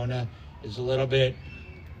Arizona is a little bit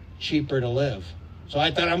cheaper to live. So I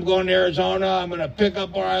thought, I'm going to Arizona. I'm going to pick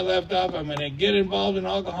up where I left off. I'm going to get involved in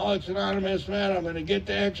Alcoholics Anonymous, man. I'm going to get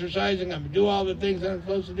to exercising. I'm going to do all the things I'm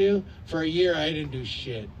supposed to do. For a year, I didn't do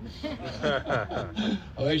shit. I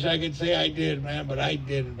wish I could say I did, man, but I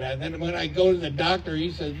didn't, man. Then when I go to the doctor,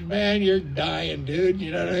 he says, man, you're dying, dude.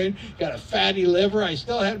 You know what I mean? Got a fatty liver. I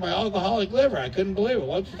still had my alcoholic liver. I couldn't believe it.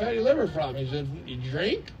 What's the fatty liver from? He said, you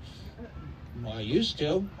drink? Well, I used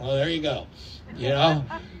to. Well, there you go. You know,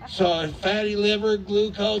 so fatty liver,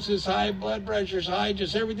 glucose is high, blood pressure's high,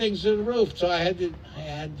 just everything's through the roof. So I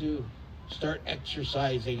had to start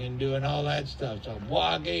exercising and doing all that stuff. So I'm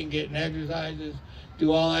walking, getting exercises,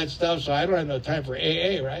 do all that stuff. So I don't have no time for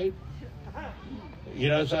AA, right? You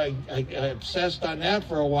know, so I obsessed on that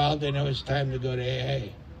for a while. Then it was time to go to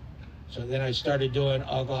AA. So then I started doing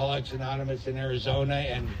Alcoholics Anonymous in Arizona.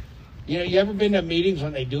 And you know, you ever been to meetings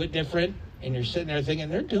when they do it different? And you're sitting there thinking,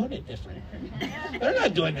 they're doing it different. They're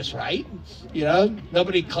not doing this right. You know,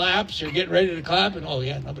 nobody claps. You're getting ready to clap, and oh,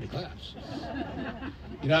 yeah, nobody claps.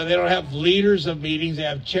 You know, they don't have leaders of meetings. They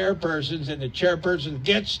have chairpersons, and the chairperson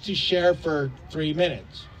gets to share for 3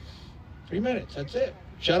 minutes. 3 minutes, that's it.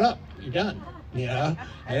 Shut up. You're done. You know?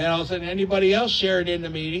 And then all of a sudden, anybody else shared in the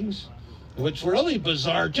meetings, which really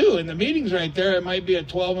bizarre, too. In the meetings right there, it might be a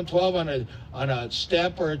 12 and 12 on a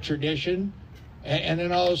step or a tradition. And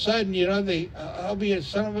then all of a sudden, you know, I'll be a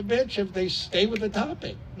son of a bitch if they stay with the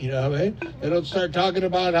topic. You know what I mean? They don't start talking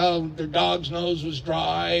about how their dog's nose was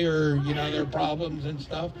dry or, you know, their problems and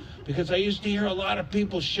stuff. Because I used to hear a lot of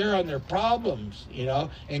people share on their problems, you know,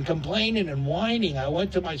 and complaining and whining. I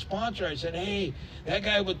went to my sponsor. I said, hey, that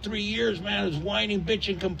guy with 3 years, man, is whining,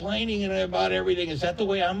 bitching, complaining about everything. Is that the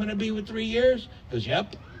way I'm going to be with 3 years? He goes,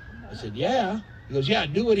 yep. I said, yeah. He goes, yeah,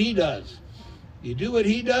 do what he does. You do what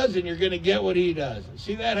he does, and you're going to get what he does.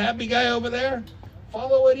 See that happy guy over there?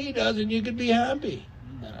 Follow what he does, and you can be happy.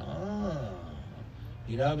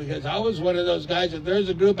 You know, because I was one of those guys. If there's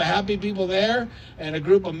a group of happy people there and a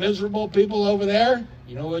group of miserable people over there,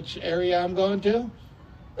 you know which area I'm going to?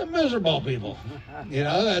 The miserable people. You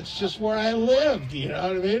know, that's just where I lived. You know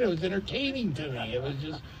what I mean? It was entertaining to me. It was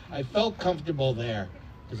just, I felt comfortable there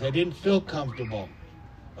because I didn't feel comfortable.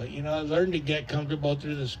 But, you know, I learned to get comfortable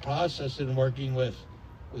through this process and working with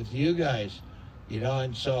you guys, you know.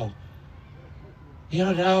 And so, you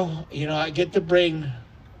know, now, you know, I get to bring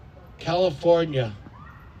California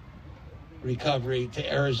recovery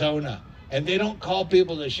to Arizona. And they don't call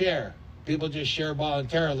people to share. People just share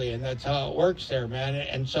voluntarily, and that's how it works there, man.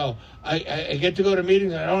 And so I get to go to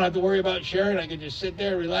meetings, and I don't have to worry about sharing. I can just sit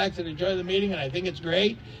there, relax, and enjoy the meeting, and I think it's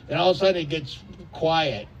great. Then all of a sudden it gets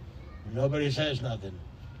quiet. Nobody says nothing.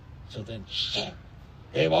 So then, shit,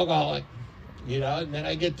 Dave Alcoholic, you know, and then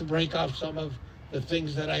I get to break off some of the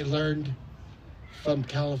things that I learned from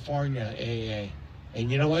California AA. And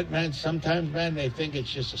you know what, man, sometimes, man, they think it's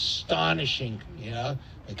just astonishing, you know.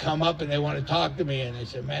 They come up and they want to talk to me, and they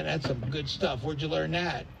say, man, that's some good stuff. Where'd you learn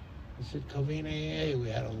that? I said, Covina AA. We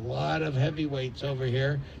had a lot of heavyweights over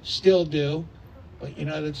here, still do, but, you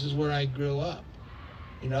know, this is where I grew up.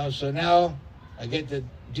 You know, so now I get to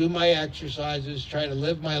do my exercises, try to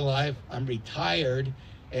live my life. I'm retired,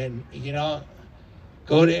 and, you know,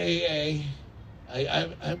 go to AA.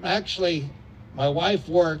 I'm actually, my wife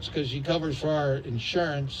works because she covers for our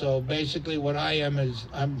insurance, so basically what I am is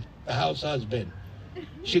I'm the house husband.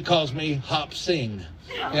 She calls me Hop Sing.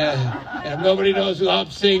 And nobody knows who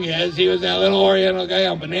Hop Sing is. He was that little Oriental guy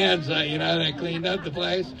on Bonanza, you know, that cleaned up the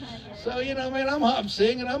place. So, you know, man, I'm Hop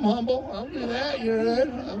Sing and I'm humble. I'll do that, you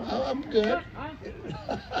know, I'm good.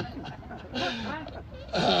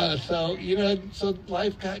 So, you know, so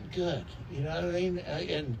life got good, you know what I mean?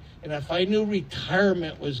 And if I knew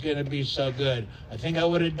retirement was going to be so good, I think I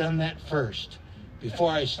would have done that first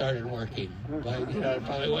before I started working. But, you know, it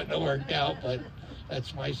probably wouldn't have worked out, but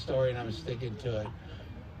that's my story and I'm sticking to it.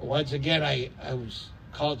 But once again, I was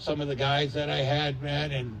called some of the guys that I had,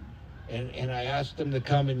 man, and I asked them to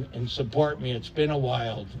come and support me. It's been a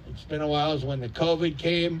while. It's been a while. When the COVID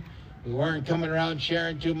came, we weren't coming around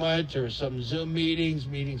sharing too much. There were some Zoom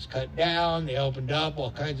meetings cut down. They opened up.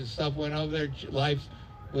 All kinds of stuff went over there. Life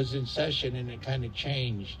was in session, and it kind of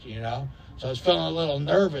changed, you know. So I was feeling a little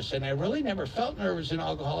nervous, and I really never felt nervous in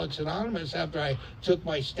Alcoholics Anonymous after I took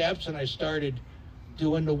my steps and I started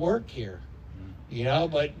doing the work here, you know.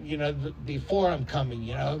 But, you know, before I'm coming,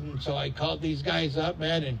 you know. And so I called these guys up,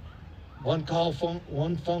 man, and one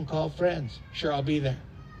phone call friends. Sure, I'll be there.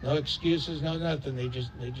 No excuses, no nothing. They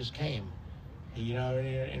just came, you know.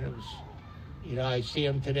 And it was, you know, I see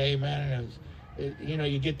them today, man, and you know,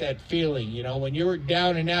 you get that feeling, you know, when you were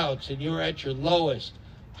down and outs and you were at your lowest,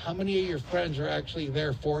 how many of your friends are actually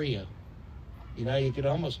there for you? You know, you could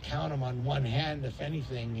almost count them on one hand, if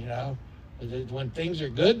anything, you know. When things are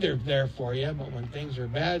good, they're there for you, but when things are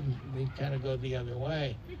bad, they kind of go the other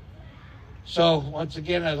way. So, once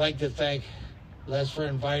again, I'd like to thank Les for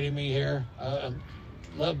inviting me here. I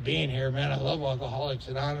love being here, man. I love Alcoholics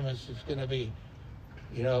Anonymous. It's going to be,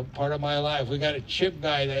 you know, part of my life. We got a chip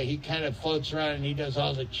guy that he kind of floats around and he does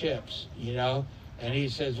all the chips, you know. And he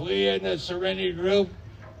says, we in the Serenity group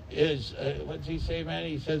is, what's he say, man?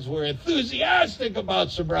 He says, we're enthusiastic about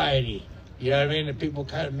sobriety. You know what I mean? And people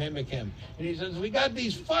kind of mimic him. And he says, we got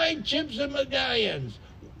these fine chips and medallions.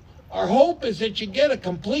 Our hope is that you get a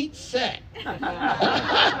complete set. I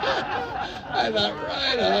thought,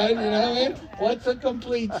 right on, you know what I mean? What's a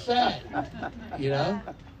complete set? You know?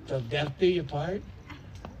 Till death do you part.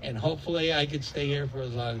 And hopefully I could stay here for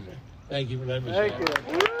as long as I. Thank you for letting me share. Thank you.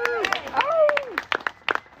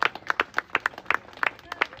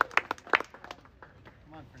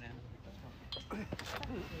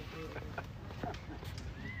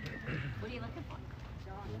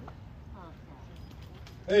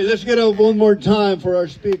 Hey, let's get up one more time for our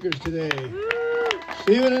speakers today.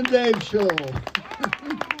 Stephen and Dave show.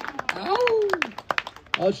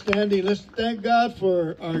 Outstanding. Let's thank God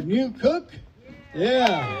for our new cook.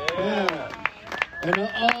 Yeah. And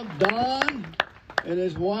Don and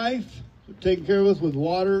his wife taking care of us with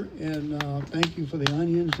water. And thank you for the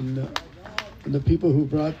onions and the people who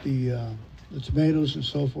brought the tomatoes and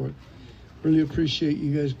so forth. Really appreciate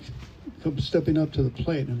you guys stepping up to the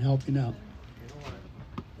plate and helping out.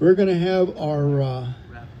 We're going to have our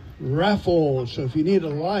raffle, so if you need a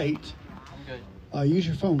light, use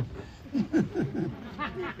your phone.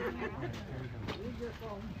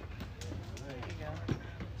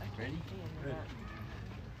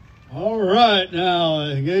 All right,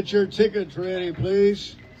 now get your tickets ready,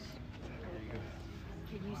 please.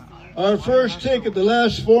 Our first ticket, the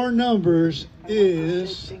last four numbers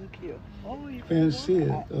is, can't see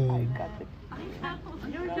it,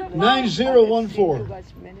 9014.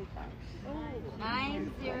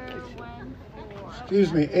 9014.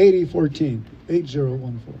 Excuse me, 8014.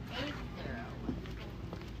 8014.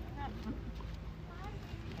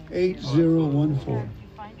 8014.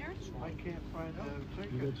 I can't find the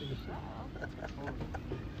tickets. I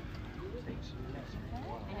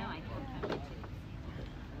know, I can't find it.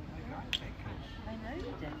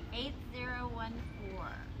 8014.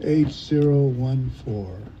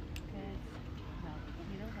 8014.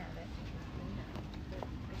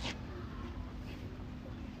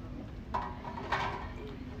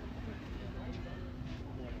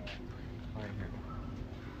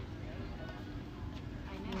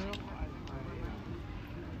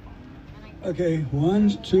 Okay,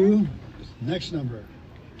 1, 2, next number.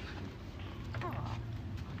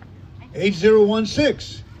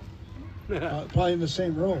 8016. Probably in the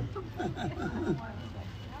same row.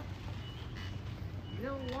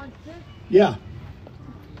 Yeah.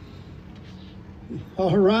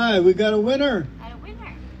 All right, we got a winner. Got a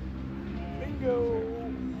winner. Bingo.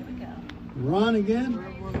 Ron again?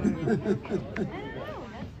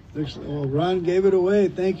 Well, Ron gave it away.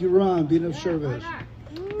 Thank you, Ron, being of service.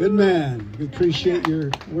 Good man. We appreciate your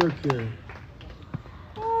work here.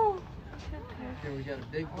 Here we got a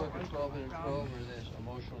big book of 12 and 12 or this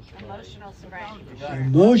emotional sobriety. Emotional sobriety. You got it.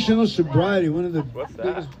 Emotional Sobriety, one of the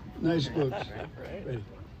biggest, nice books. Ready.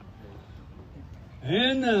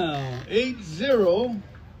 And now, 80.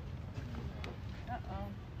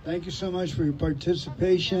 Thank you so much for your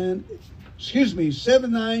participation. Excuse me,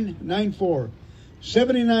 7994.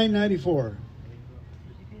 7994.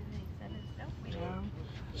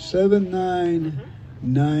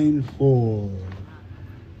 7994.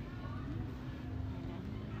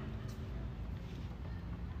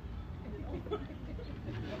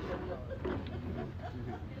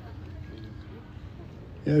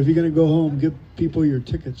 Yeah, if you're going to go home, give people your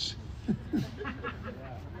tickets.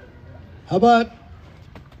 How about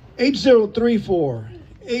 8034?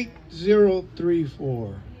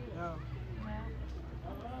 8034.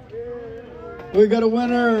 We got a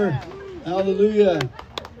winner. Hallelujah.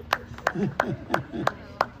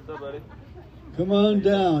 Come on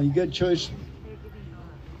down. You got a choice.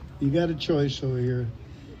 You got a choice over here.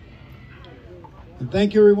 And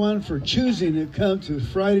thank you everyone for choosing to come to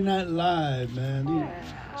Friday Night Live, man. These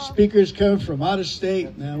speakers come from out of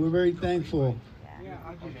state, man. We're very thankful.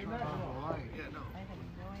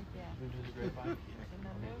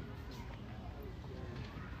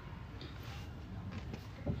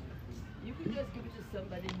 You can just give it to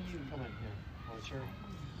somebody new. Come on here. Oh, sure.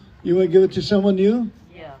 You want to give it to someone new?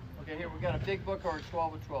 Yeah. Okay, here we go. We got a big book or a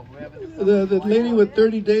 12 and 12. We have a The lady with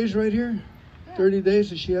 30 days right here? 30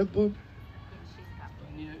 days, does she have a book?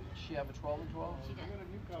 Does she have a 12 and 12? She did.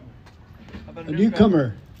 How about A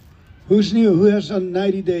newcomer. Who's new? Who has some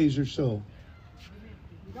 90 days or so?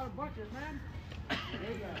 You got a bucket, man.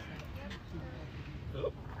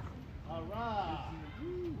 All right.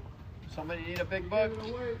 Somebody need a big book?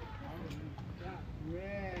 Yeah.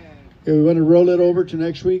 Okay, we want to roll it over to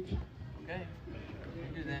next week? Okay. We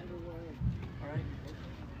can do that. All right.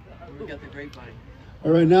 We got the grapevine.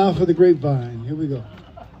 All right, now for the grapevine. Here we go.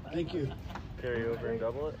 Thank you. Carry over and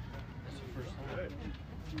double it. That's the first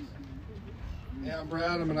time. Yeah, I'm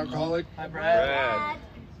Brad. I'm an alcoholic. Hi, Brad.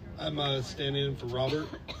 I'm standing in for Robert.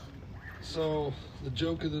 So the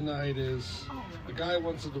joke of the night is the guy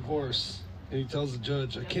wants a divorce and he tells the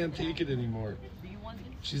judge, I can't take it anymore.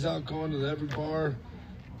 She's out going to every bar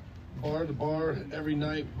to bar every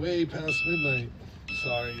night, way past midnight.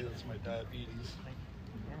 Sorry, that's my diabetes.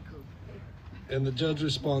 And the judge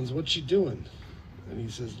responds, what's she doing? And he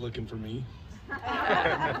says, looking for me.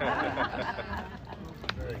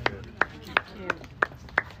 Very good.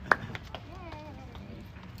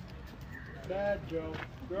 Bad joke.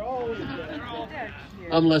 They're always bad.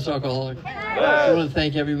 I'm less alcoholic. I want to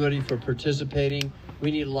thank everybody for participating. We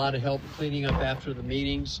need a lot of help cleaning up after the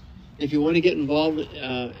meetings. If you want to get involved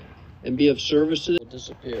and be of service to them, will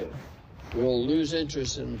disappear. We'll lose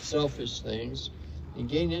interest in selfish things and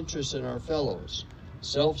gain interest in our fellows.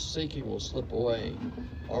 Self-seeking will slip away.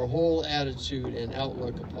 Our whole attitude and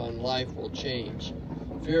outlook upon life will change.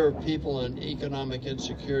 Fear of people and economic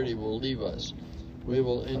insecurity will leave us. We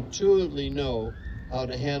will intuitively know how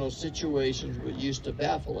to handle situations which used to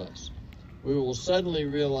baffle us. We will suddenly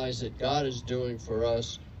realize that God is doing for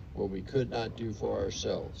us what we could not do for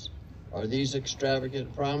ourselves. Are these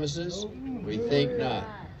extravagant promises? We think not.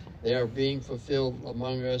 They are being fulfilled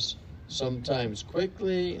among us, sometimes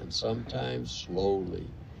quickly and sometimes slowly.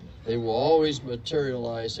 They will always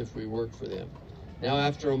materialize if we work for them. Now,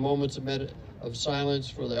 after a moment of silence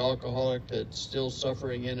for the alcoholic that's still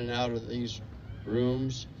suffering in and out of these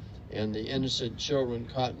rooms and the innocent children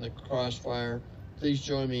caught in the crossfire, please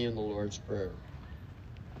join me in the Lord's Prayer.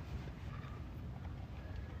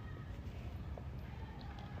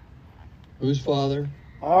 Whose Father?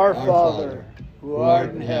 Our Our Father, who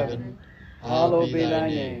art in heaven, hallowed be thy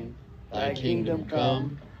name. Thy kingdom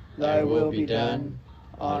come, thy will be done,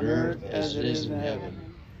 on earth as it is in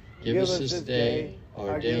heaven. Give us this day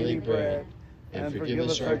our daily bread, and forgive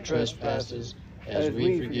us our trespasses, as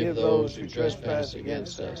we forgive those who trespass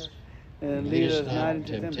against us. And lead us not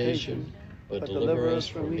into temptation, but deliver us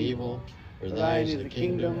from evil. For thine is the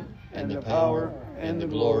kingdom, and the power, and the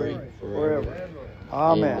glory forever.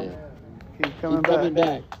 Amen. Keep coming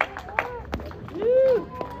back.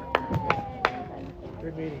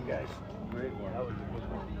 Good meeting, guys. Great one. That was a good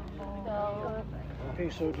one. Okay,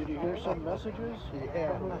 so did you hear some messages?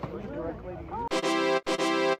 Yeah. Directly to you?